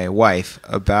with my wife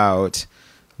about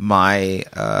my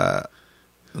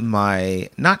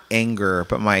not anger,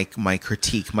 but my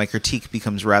critique. My critique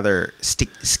becomes rather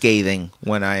scathing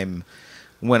when I'm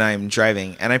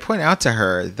driving, and I point out to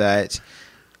her that,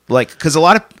 because a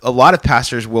lot of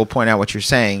pastors will point out what you're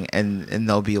saying, and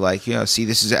they'll be like, see,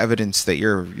 this is evidence that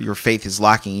your faith is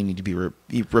lacking. You need to be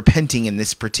repenting in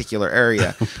this particular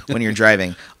area when you're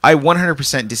driving. I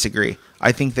 100% disagree.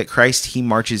 I think that Christ, he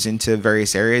marches into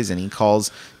various areas and he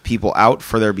calls people out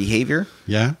for their behavior.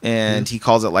 Yeah. And he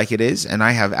calls it like it is. And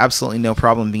I have absolutely no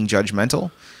problem being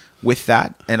judgmental with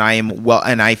that. And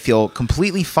I feel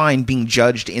completely fine being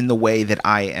judged in the way that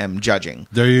I am judging.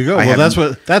 There you go.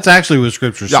 That's actually what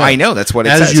Scripture says. I know, that's what it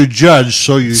says. As you judge,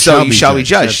 so you shall be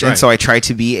judged. And so I try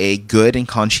to be a good and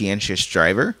conscientious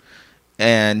driver.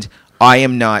 And I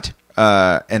am not,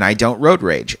 and I don't road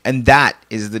rage. And that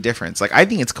is the difference. I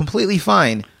think it's completely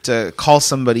fine to call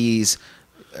somebody's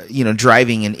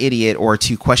driving an idiot, or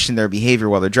to question their behavior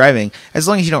while they're driving, as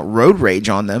long as you don't road rage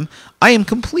on them. I am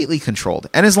completely controlled,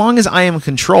 and as long as I am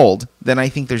controlled, then I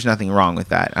think there's nothing wrong with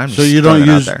that. So you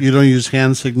don't use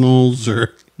hand signals,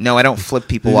 or no, I don't flip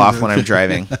people off when I'm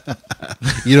driving.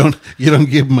 You don't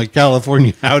give them a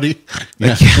California howdy.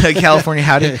 Yeah. A California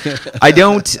howdy. I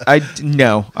don't.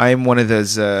 No, I'm one of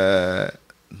those.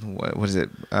 What is it?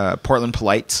 Portland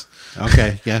polites.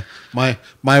 Okay, yeah. My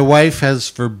wife has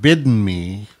forbidden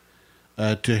me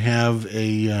to have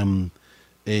a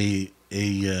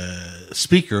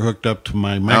speaker hooked up to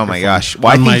my microphone. Oh my gosh!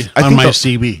 Well, on my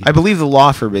CB. I believe the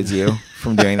law forbids you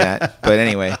from doing that. But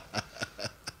anyway.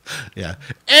 Yeah.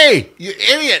 Hey, you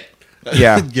idiot!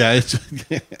 Yeah. Yeah.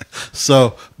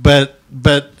 So, but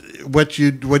what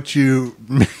you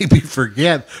maybe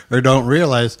forget or don't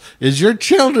realize is your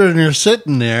children are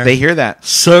sitting there. They hear that,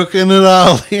 soaking it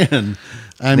all in.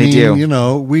 I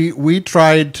mean, we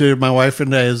tried to, my wife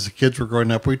and I, as the kids were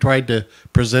growing up, we tried to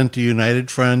present a united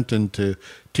front and to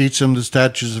teach them the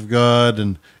statutes of God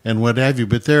and what have you.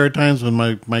 But there are times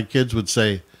when my kids would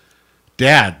say,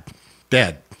 Dad,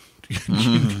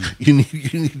 you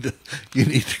need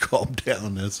to calm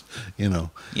down. That's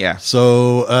Yeah.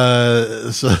 So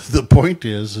the point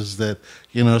is that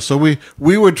so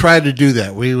we would try to do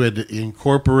that. We would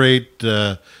incorporate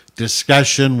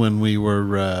discussion when we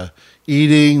were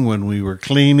eating, when we were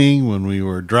cleaning, when we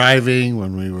were driving,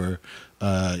 when we were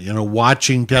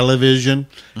watching television.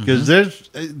 Because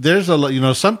there's a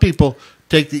lot. Some people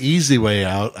take the easy way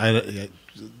out.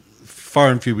 Far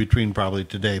and few between probably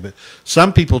today, but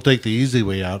some people take the easy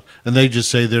way out and they just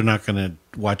say they're not going to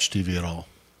watch TV at all.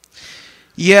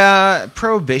 Yeah,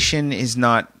 prohibition is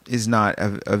not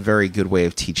a very good way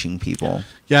of teaching people.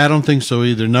 Yeah, I don't think so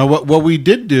either. Now, what we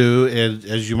did do,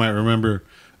 as you might remember,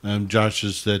 Josh,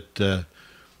 is that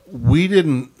we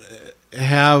didn't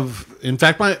have. In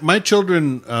fact, my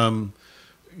children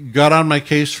got on my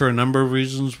case for a number of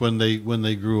reasons when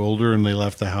they grew older and they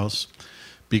left the house,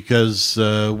 because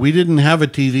we didn't have a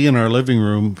TV in our living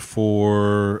room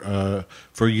for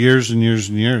years and years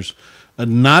and years.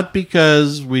 Not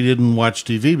because we didn't watch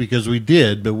TV, because we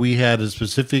did, but we had a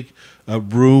specific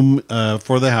room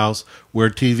for the house where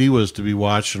TV was to be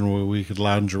watched and where we could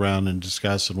lounge around and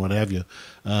discuss and what have you.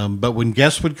 But when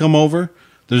guests would come over,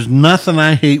 there's nothing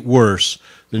I hate worse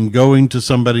than going to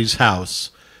somebody's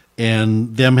house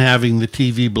and them having the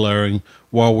TV blaring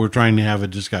while we're trying to have a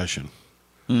discussion.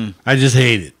 I just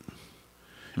hate it.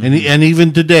 And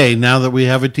even today, now that we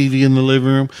have a TV in the living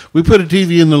room, we put a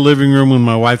TV in the living room when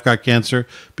my wife got cancer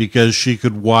because she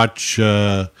could watch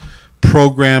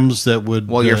programs that would...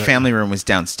 Well, your family room was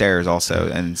downstairs also,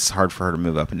 and it's hard for her to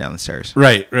move up and down the stairs.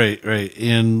 Right.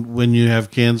 And when you have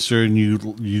cancer and you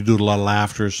do a lot of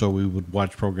laughter, so we would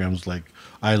watch programs like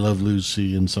I Love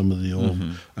Lucy and some of the old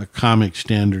comic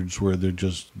standards where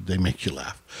they make you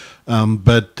laugh.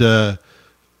 But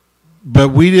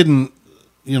we didn't...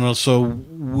 so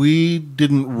we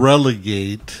didn't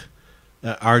relegate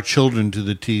our children to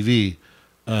the TV.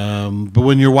 But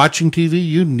when you're watching TV,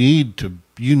 you need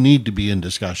to be in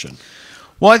discussion.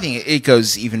 Well, I think it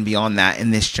goes even beyond that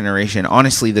in this generation.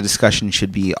 Honestly, the discussion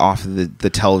should be off of the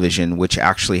television, which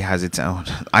actually has its own.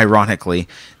 Ironically,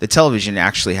 the television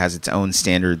actually has its own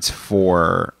standards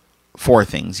for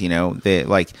things.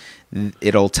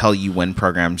 It'll tell you when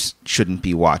programs shouldn't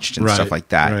be watched and stuff like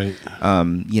that. Right.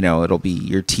 It'll be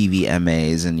your TV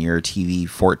MAs and your TV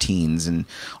 14s and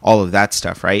all of that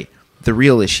stuff, right? The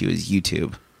real issue is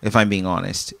YouTube, if I'm being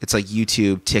honest. It's like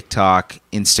YouTube, TikTok,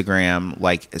 Instagram,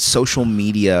 like social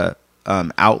media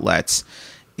outlets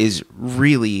is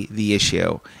really the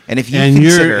issue. And if you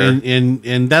consider...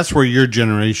 And that's where your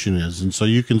generation is. And so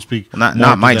you can speak...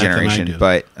 Not my generation,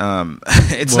 but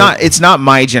it's not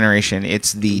my generation.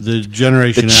 It's the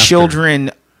generation the after.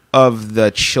 children of the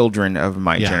children of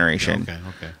my generation.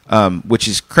 Okay. Which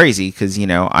is crazy because,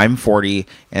 I'm 40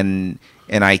 and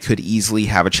I could easily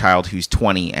have a child who's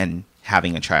 20 and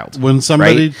having a child. When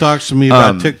somebody talks to me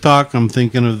about TikTok, I'm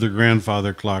thinking of the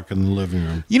grandfather clock in the living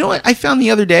room. You know what I found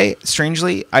the other day?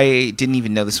 Strangely, I didn't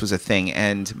even know this was a thing,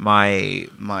 and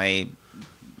one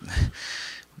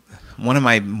of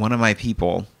my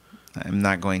people, I'm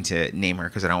not going to name her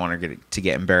because I don't want her to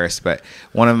get embarrassed, but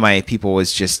one of my people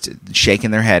was just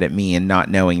shaking their head at me and not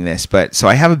knowing this. But so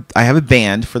I have a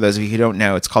band, for those of you who don't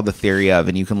know, it's called The Theory Of,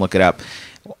 and you can look it up.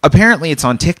 Apparently, it's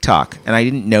on TikTok, and I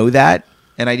didn't know that.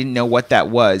 And I didn't know what that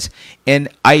was. And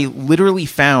I literally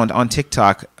found on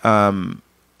TikTok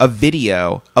a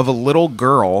video of a little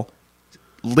girl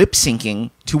lip syncing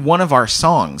to one of our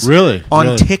songs. Really?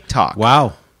 On TikTok.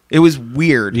 Wow. It was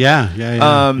weird.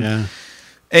 Yeah.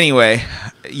 Anyway,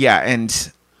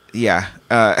 it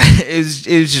was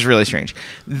just really strange.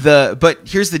 But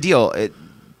here's the deal.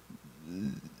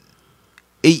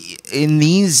 In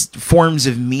these forms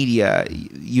of media,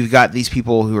 you've got these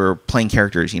people who are playing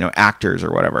characters, actors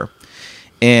or whatever.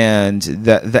 And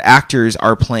the actors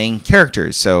are playing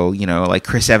characters. So, like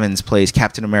Chris Evans plays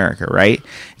Captain America, right?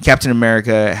 Captain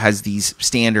America has these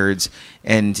standards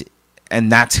and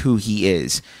that's who he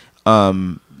is.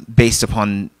 Based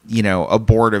upon, a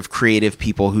board of creative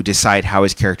people who decide how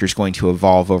his character is going to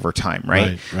evolve over time,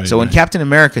 right? So when Captain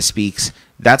America speaks,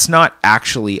 that's not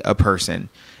actually a person.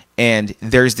 And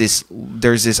there's this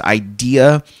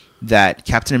idea that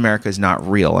Captain America is not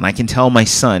real. And I can tell my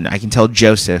son, I can tell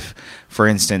Joseph, for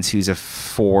instance, who's a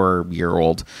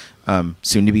 4-year-old,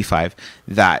 soon to be 5,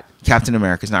 that Captain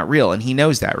America is not real. And he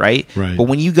knows that, right? But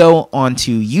when you go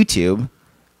onto YouTube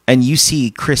and you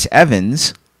see Chris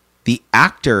Evans, the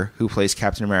actor who plays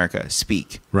Captain America,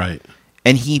 speak. Right.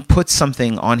 And he puts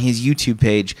something on his YouTube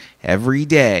page every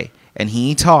day and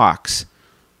he talks,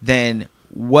 then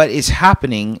what is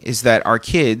happening is that our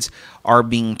kids are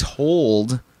being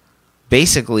told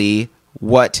basically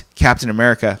what Captain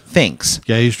America thinks.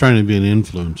 Yeah, he's trying to be an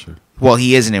influencer. Well,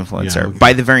 he is an influencer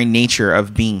by the very nature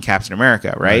of being Captain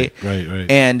America, right?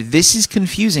 Right. And this is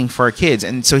confusing for our kids.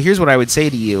 And so here's what I would say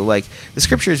to you. Like, the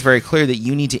scripture is very clear that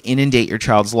you need to inundate your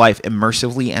child's life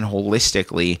immersively and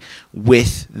holistically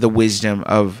with the wisdom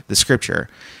of the scripture.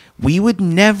 We would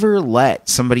never let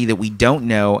somebody that we don't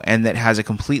know and that has a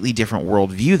completely different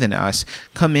worldview than us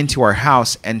come into our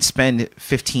house and spend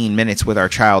 15 minutes with our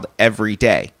child every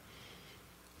day.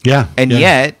 Yeah. And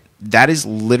yet, that is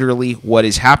literally what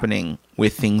is happening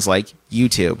with things like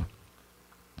YouTube.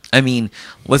 I mean,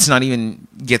 let's not even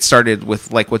get started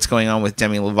with like what's going on with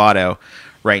Demi Lovato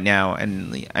right now.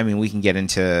 And I mean, we can get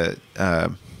into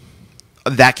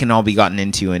that can all be gotten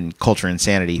into in culture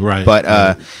insanity. Right.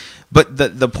 But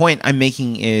the point I'm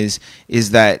making is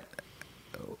that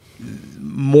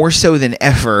more so than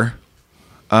ever,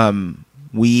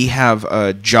 we have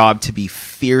a job to be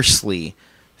fiercely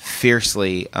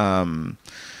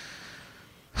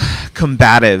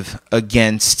combative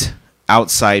against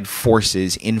outside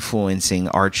forces influencing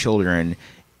our children.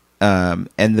 And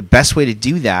the best way to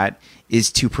do that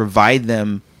is to provide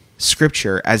them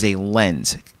Scripture as a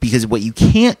lens. Because what you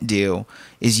can't do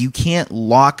is you can't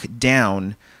lock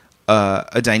down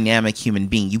a dynamic human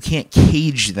being. You can't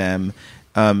cage them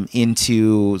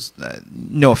into,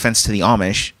 no offense to the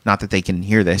Amish, not that they can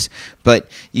hear this, but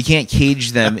you can't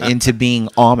cage them into being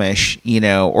Amish,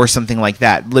 or something like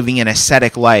that, living an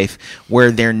ascetic life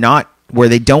where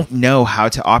they don't know how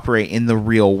to operate in the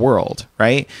real world,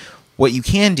 right? What you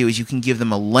can do is you can give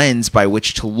them a lens by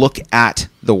which to look at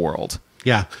the world.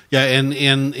 Yeah,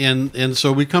 and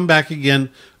so we come back again.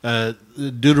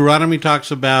 Deuteronomy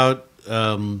talks about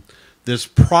this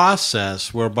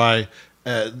process whereby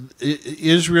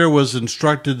Israel was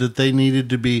instructed that they needed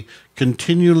to be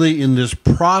continually in this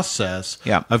process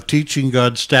of teaching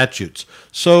God's statutes.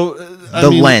 So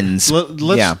lens.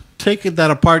 Let's take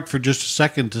that apart for just a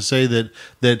second to say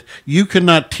that you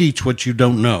cannot teach what you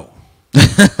don't know.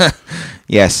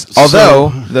 Yes, although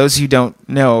those who don't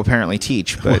know apparently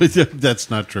teach, but that's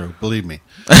not true. Believe me.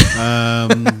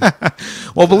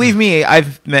 Well, believe me,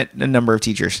 I've met a number of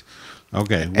teachers.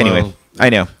 Okay. Well, anyway, I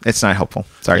know it's not helpful.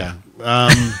 Sorry. Yeah.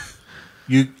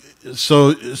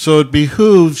 So it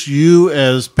behooves you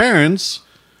as parents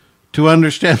to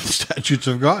understand the statutes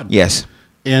of God. Yes.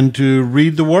 And to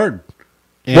read the Word.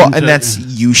 And that's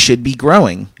you should be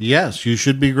growing. Yes, you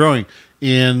should be growing.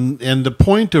 And the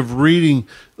point of reading,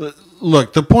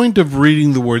 the point of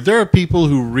reading the Word, there are people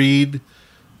who read,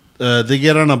 they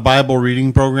get on a Bible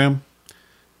reading program,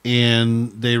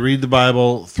 and they read the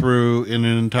Bible through in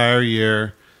an entire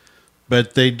year,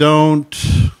 but they don't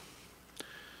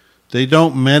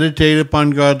meditate upon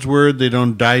God's Word. They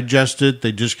don't digest it.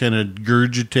 They just kind of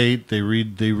gurgitate. They read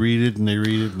it, and they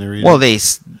read it, and they read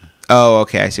it.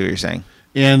 Okay, I see what you're saying.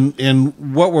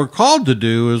 And what we're called to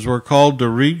do is we're called to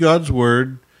read God's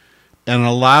Word and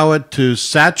allow it to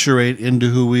saturate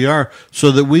into who we are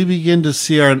so that we begin to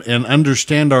see and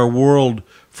understand our world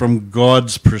from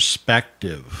God's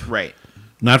perspective. Right.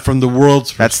 Not from the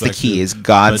world's perspective. That's the key, is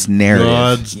God's narrative.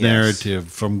 God's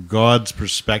narrative, from God's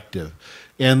perspective.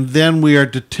 And then we are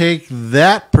to take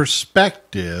that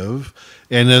perspective,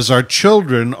 and as our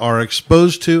children are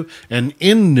exposed to and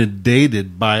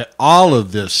inundated by all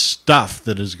of this stuff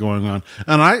that is going on.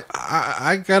 And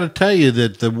I got to tell you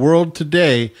that the world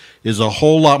today is a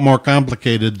whole lot more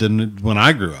complicated than when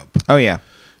I grew up. Oh, yeah.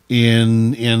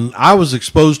 And I was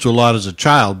exposed to a lot as a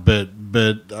child, but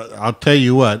I'll tell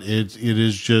you what, it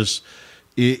is just...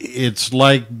 It's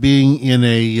like being in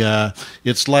a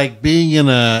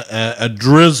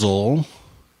drizzle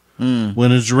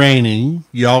when it's raining.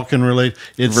 Y'all can relate.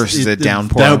 Versus a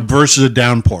downpour. Versus a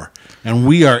downpour, and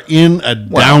we are in a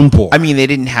downpour. I mean, they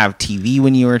didn't have TV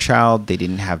when you were a child. They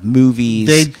didn't have movies.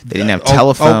 They didn't have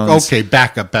telephones. Okay,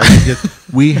 back up.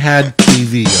 We had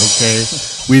TV.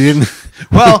 Okay, we didn't.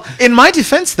 Well, in my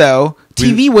defense, though,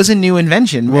 TV was a new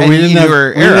invention. Well, we didn't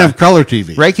have color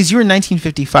TV. Right, because you were in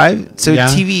 1955, so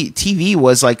TV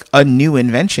was like a new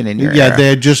invention in your era. Yeah, they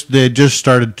had just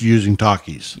started using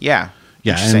talkies. Yeah.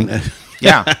 Yeah.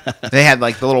 Yeah. They had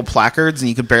like the little placards, and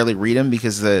you could barely read them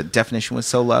because the definition was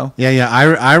so low. Yeah.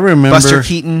 I remember Buster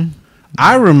Keaton.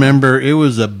 I remember it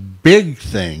was a big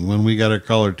thing when we got our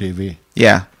color TV.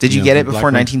 Yeah. Did you get it before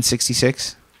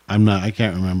 1966? I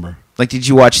can't remember. Like, did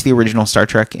you watch the original Star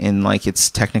Trek in like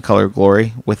its Technicolor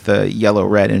glory with the yellow,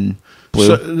 red, and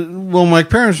blue? Well, my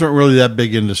parents weren't really that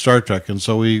big into Star Trek, and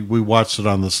so we watched it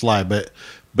on the sly. But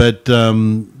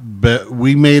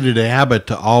we made it a habit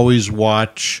to always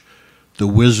watch The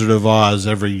Wizard of Oz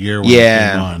every year when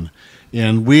it came on.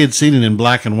 And we had seen it in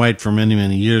black and white for many,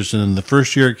 many years. And then the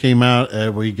first year it came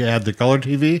out, we had the color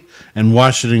TV and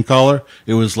watched it in color.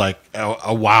 It was like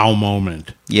a wow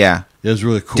moment. Yeah. It was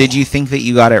really cool. Did you think that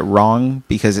you got it wrong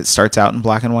because it starts out in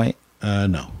black and white?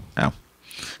 No. Oh.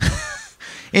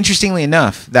 Interestingly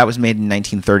enough, that was made in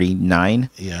 1939.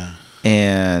 Yeah.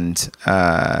 And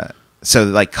so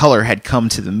like color had come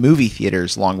to the movie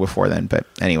theaters long before then. But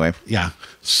anyway. Yeah.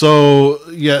 So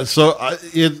it's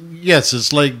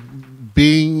like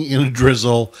being in a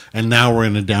drizzle, and now we're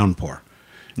in a downpour.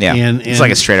 Yeah, it's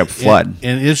like a straight up flood.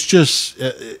 And it's just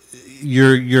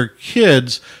your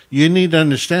kids. You need to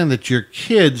understand that your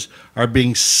kids are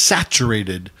being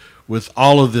saturated with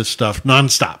all of this stuff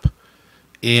nonstop,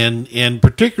 and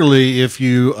particularly if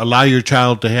you allow your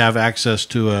child to have access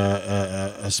to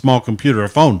a small computer, a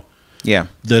phone Yeah.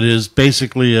 that is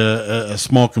basically a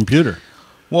small computer.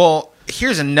 Well,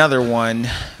 here's another one.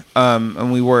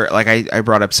 And we were like, I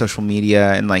brought up social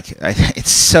media, and like,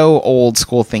 it's so old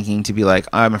school thinking to be like,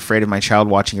 I'm afraid of my child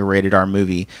watching a rated R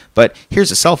movie, but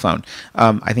here's a cell phone.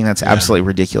 I think that's absolutely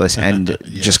ridiculous and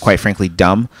Yes. just quite frankly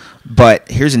dumb.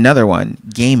 But here's another one: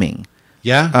 gaming.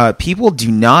 Yeah. People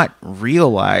do not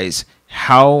realize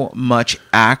how much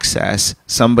access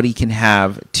somebody can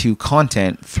have to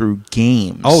content through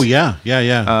games. Oh yeah.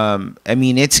 I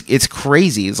mean, it's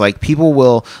crazy. It's like people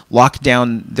will lock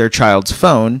down their child's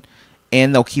phone,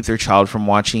 and they'll keep their child from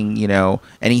watching,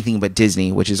 anything but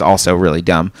Disney, which is also really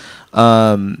dumb,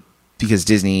 because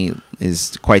Disney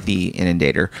is quite the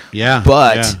inundator. Yeah,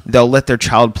 but yeah. they'll let their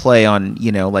child play on,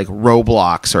 like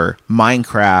Roblox or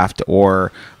Minecraft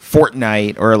or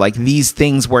Fortnite or like these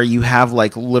things where you have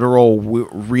like literal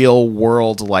real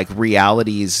world like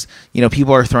realities.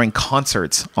 People are throwing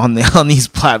concerts on these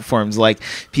platforms. Like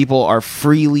people are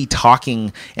freely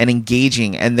talking and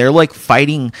engaging, and they're like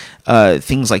fighting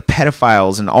things like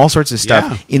pedophiles and all sorts of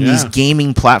stuff in these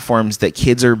gaming platforms that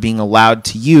kids are being allowed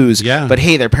to use. Yeah. But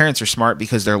hey, their parents are smart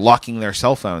because they're locking their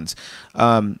cell phones.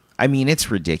 I mean, it's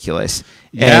ridiculous.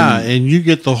 And you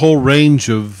get the whole range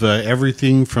of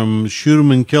everything from shoot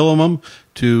 'em and kill 'em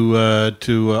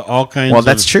to all kinds. Well,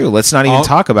 that's true. Let's not even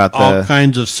talk about all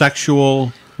kinds of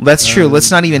sexual. That's true. Let's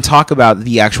not even talk about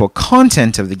the actual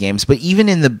content of the games, but even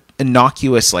in the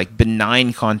innocuous, like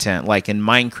benign content, like in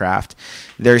Minecraft,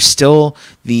 there's still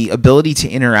the ability to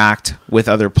interact with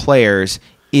other players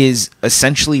is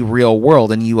essentially real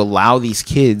world, and you allow these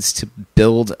kids to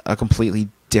build a completely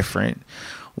different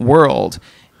world.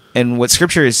 And what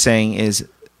Scripture is saying is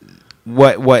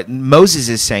what Moses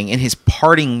is saying in his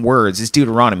parting words is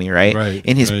Deuteronomy, right? Right,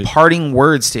 In his right. parting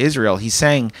words to Israel, he's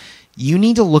saying you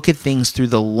need to look at things through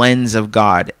the lens of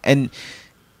God. And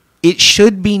it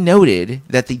should be noted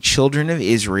that the children of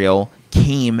Israel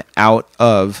came out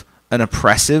of an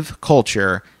oppressive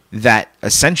culture that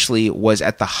essentially was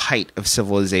at the height of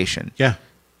civilization. Yeah.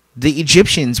 The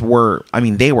Egyptians were,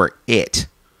 they were it.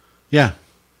 Yeah.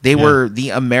 They were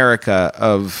the America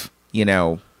of,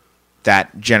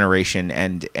 that generation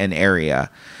and area.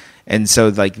 And so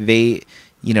like they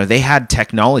had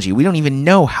technology. We don't even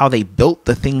know how they built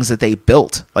the things that they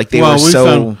built. Like they were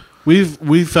so...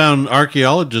 We've found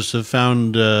archaeologists have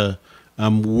found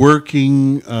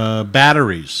working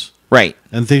batteries. Right.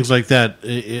 And things like that,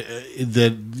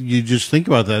 that you just think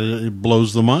about that, it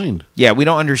blows the mind. Yeah, we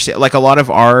don't understand. Like a lot of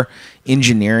our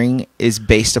engineering is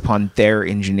based upon their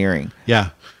engineering. Yeah.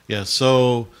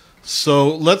 So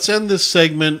let's end this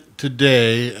segment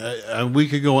today. We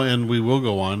could go and we will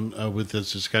go on with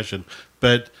this discussion,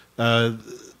 but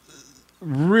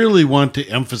really want to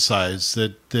emphasize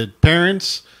that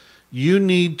parents, you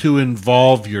need to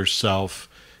involve yourself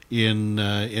in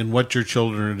what your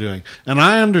children are doing. And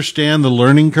I understand the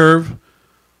learning curve.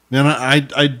 And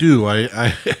I do.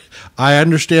 I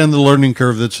understand the learning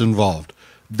curve that's involved.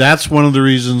 That's one of the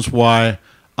reasons why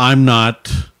I'm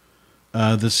not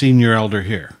the senior elder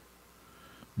here.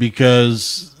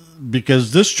 Because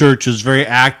this church is very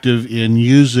active in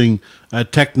using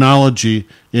technology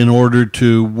in order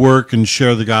to work and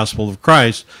share the gospel of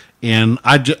Christ, and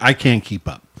I can't keep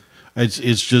up.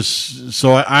 It's just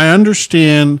so I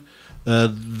understand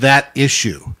that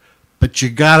issue, but you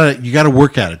gotta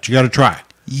work at it. You gotta try.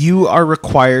 You are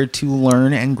required to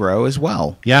learn and grow as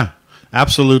well. Yeah,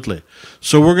 absolutely.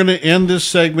 So we're going to end this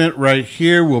segment right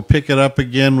here. We'll pick it up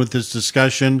again with this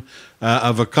discussion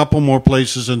of a couple more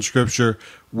places in Scripture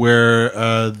where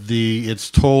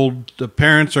it's told the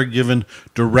parents are given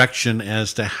direction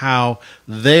as to how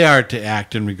they are to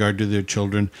act in regard to their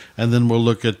children, and then we'll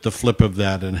look at the flip of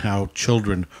that and how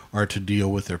children are to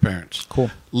deal with their parents. Cool.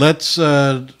 Let's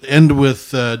end with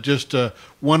just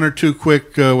one or two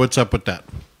quick what's up with that.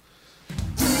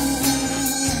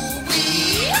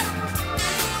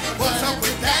 What's up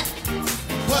with that?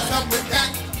 What's up with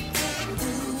that?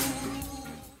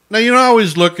 Now, I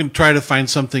always look and try to find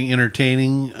something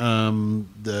entertaining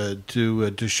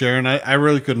to share, and I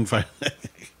really couldn't find that.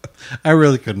 I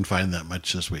really couldn't find that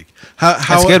much this week.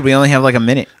 That's good. We only have like a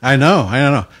minute. I know.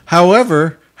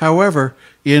 However,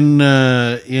 in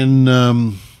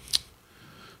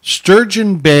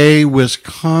Sturgeon Bay,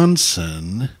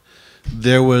 Wisconsin,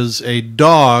 there was a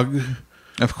dog.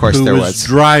 Of course, who there was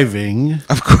driving.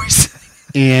 Of course.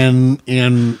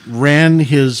 and ran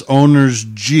his owner's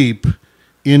Jeep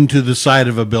into the side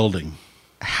of a building.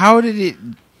 How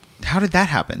did that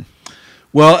happen?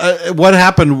 Well, what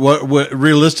happened? What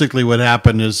realistically what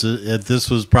happened is that this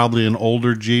was probably an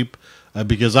older Jeep,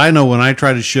 because I know when I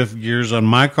try to shift gears on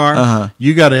my car,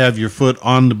 you got to have your foot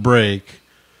on the brake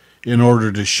in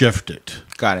order to shift it.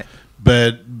 Got it.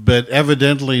 But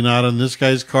evidently not on this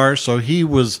guy's car. So he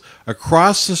was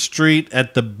across the street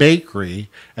at the bakery,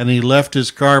 and he left his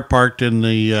car parked in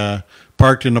a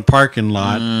parking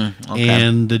lot,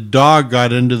 and the dog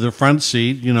got into the front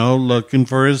seat, looking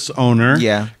for his owner.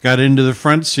 Yeah. Got into the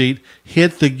front seat,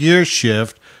 hit the gear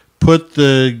shift, put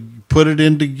it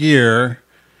into gear,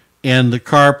 and the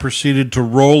car proceeded to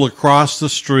roll across the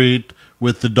street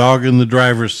with the dog in the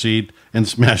driver's seat and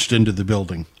smashed into the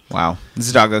building. Wow. Is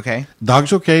the dog okay?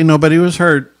 Dog's okay. Nobody was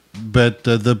hurt, but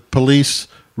the police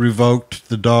revoked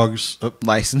the dog's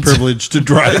license privilege to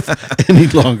drive any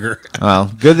longer.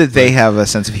 Well, good that they have a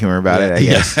sense of humor about it, I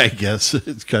guess. Yeah, I guess.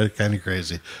 It's kind of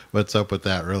crazy. What's up with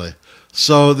that, really?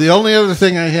 So the only other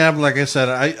thing I have, like I said,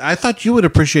 I thought you would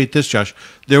appreciate this, Josh.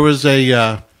 There was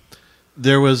a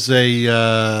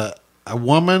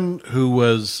woman who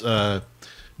was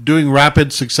doing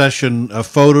rapid succession of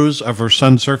photos of her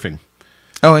son surfing.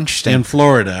 Oh, interesting. In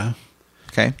Florida.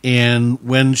 Okay. And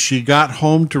when she got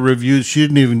home to review, she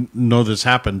didn't even know this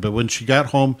happened, but when she got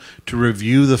home to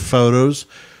review the photos,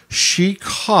 she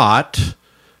caught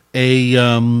a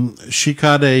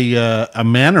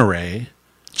manta ray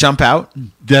jump out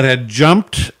that had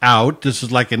jumped out. This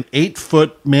is like an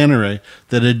 8-foot manta ray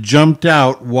that had jumped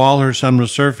out while her son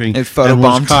was surfing. It photobombed. And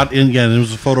was caught in again. It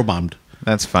was photobombed.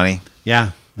 That's funny.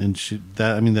 Yeah, and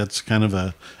that's kind of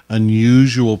a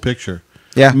unusual picture.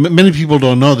 Yeah. Many people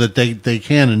don't know that they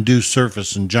can and do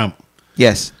surface and jump.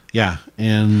 Yes. Yeah.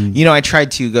 And I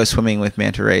tried to go swimming with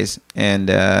manta rays and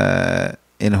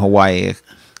in Hawaii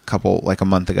a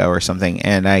month ago or something,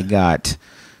 and I got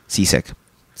seasick.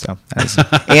 So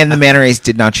and the manta rays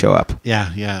did not show up.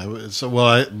 Yeah. So we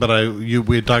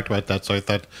had talked about that, so I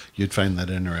thought you'd find that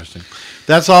interesting.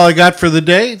 That's all I got for the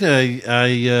day.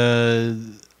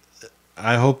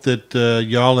 I hope that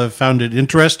y'all have found it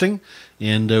interesting.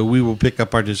 And we will pick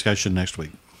up our discussion next week.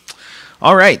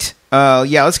 All right.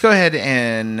 Let's go ahead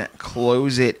and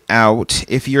close it out.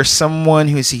 If you're someone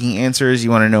who is seeking answers,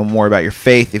 you want to know more about your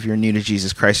faith, if you're new to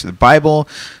Jesus Christ or the Bible,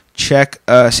 check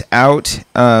us out.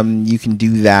 You can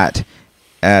do that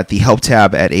at the help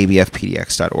tab at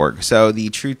abfpdx.org. So the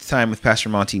Truth Time with Pastor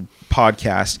Monty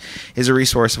podcast is a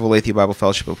resource of Aletheia Bible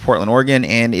Fellowship of Portland, Oregon,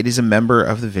 and it is a member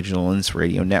of the Vigilance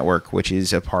Radio Network, which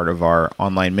is a part of our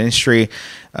online ministry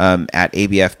at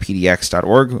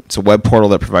abfpdx.org. It's a web portal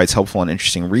that provides helpful and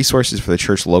interesting resources for the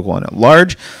church, local and at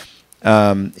large.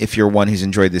 If you're one who's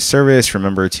enjoyed this service,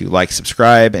 remember to like,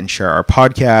 subscribe, and share our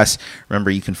podcast. Remember,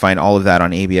 you can find all of that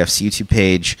on ABF's YouTube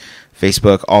page,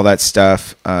 Facebook, all that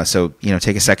stuff. So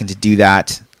take a second to do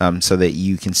that so that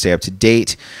you can stay up to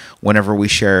date whenever we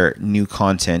share new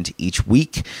content each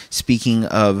week. Speaking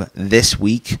of this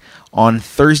week, on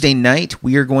Thursday night,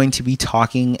 we are going to be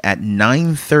talking at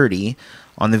 9:30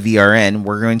 on the VRN.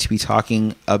 We're going to be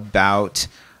talking about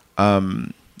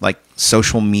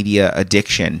social media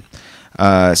addiction.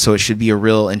 So it should be a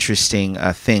real interesting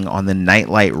thing on the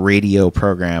Nightlight Radio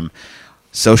program.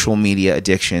 Social media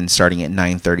addiction, starting at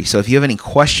 9:30. So if you have any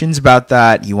questions about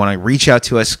that, you want to reach out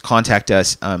to us, contact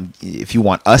us. If you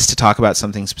want us to talk about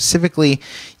something specifically,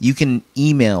 you can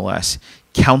email us,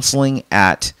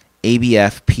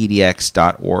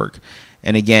 counseling@abfpdx.org.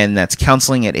 And again, that's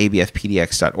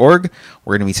counseling@abfpdx.org.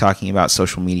 We're going to be talking about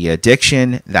social media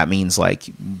addiction. That means like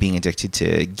being addicted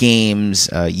to games,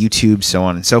 YouTube, so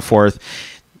on and so forth.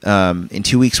 In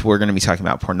 2 weeks, we're going to be talking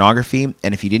about pornography.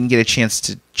 And if you didn't get a chance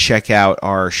to check out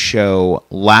our show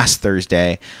last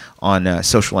Thursday on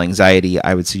social anxiety,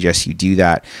 I would suggest you do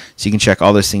that. So you can check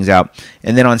all those things out.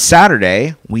 And then on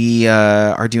Saturday, we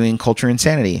are doing Culture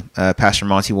Insanity. Pastor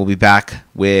Monty will be back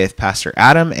with Pastor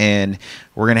Adam, and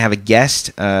we're going to have a guest.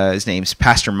 His name's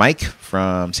Pastor Mike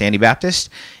from Sandy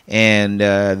Baptist. And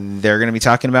they're going to be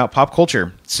talking about pop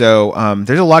culture. So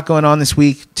there's a lot going on this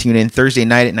week. Tune in Thursday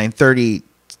night at 9:30.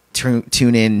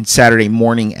 Tune in Saturday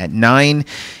morning at 9.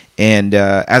 And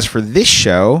as for this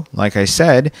show, like I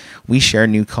said, we share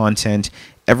new content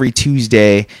every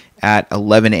Tuesday at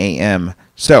 11 a.m.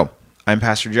 So I'm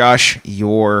Pastor Josh,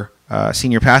 your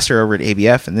senior pastor over at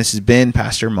ABF, and this has been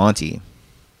Pastor Monty.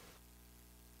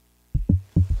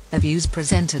 The views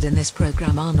presented in this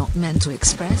program are not meant to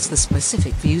express the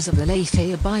specific views of the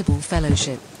Aletheia Bible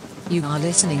Fellowship. You are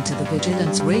listening to the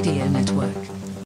Vigilance Radio Network.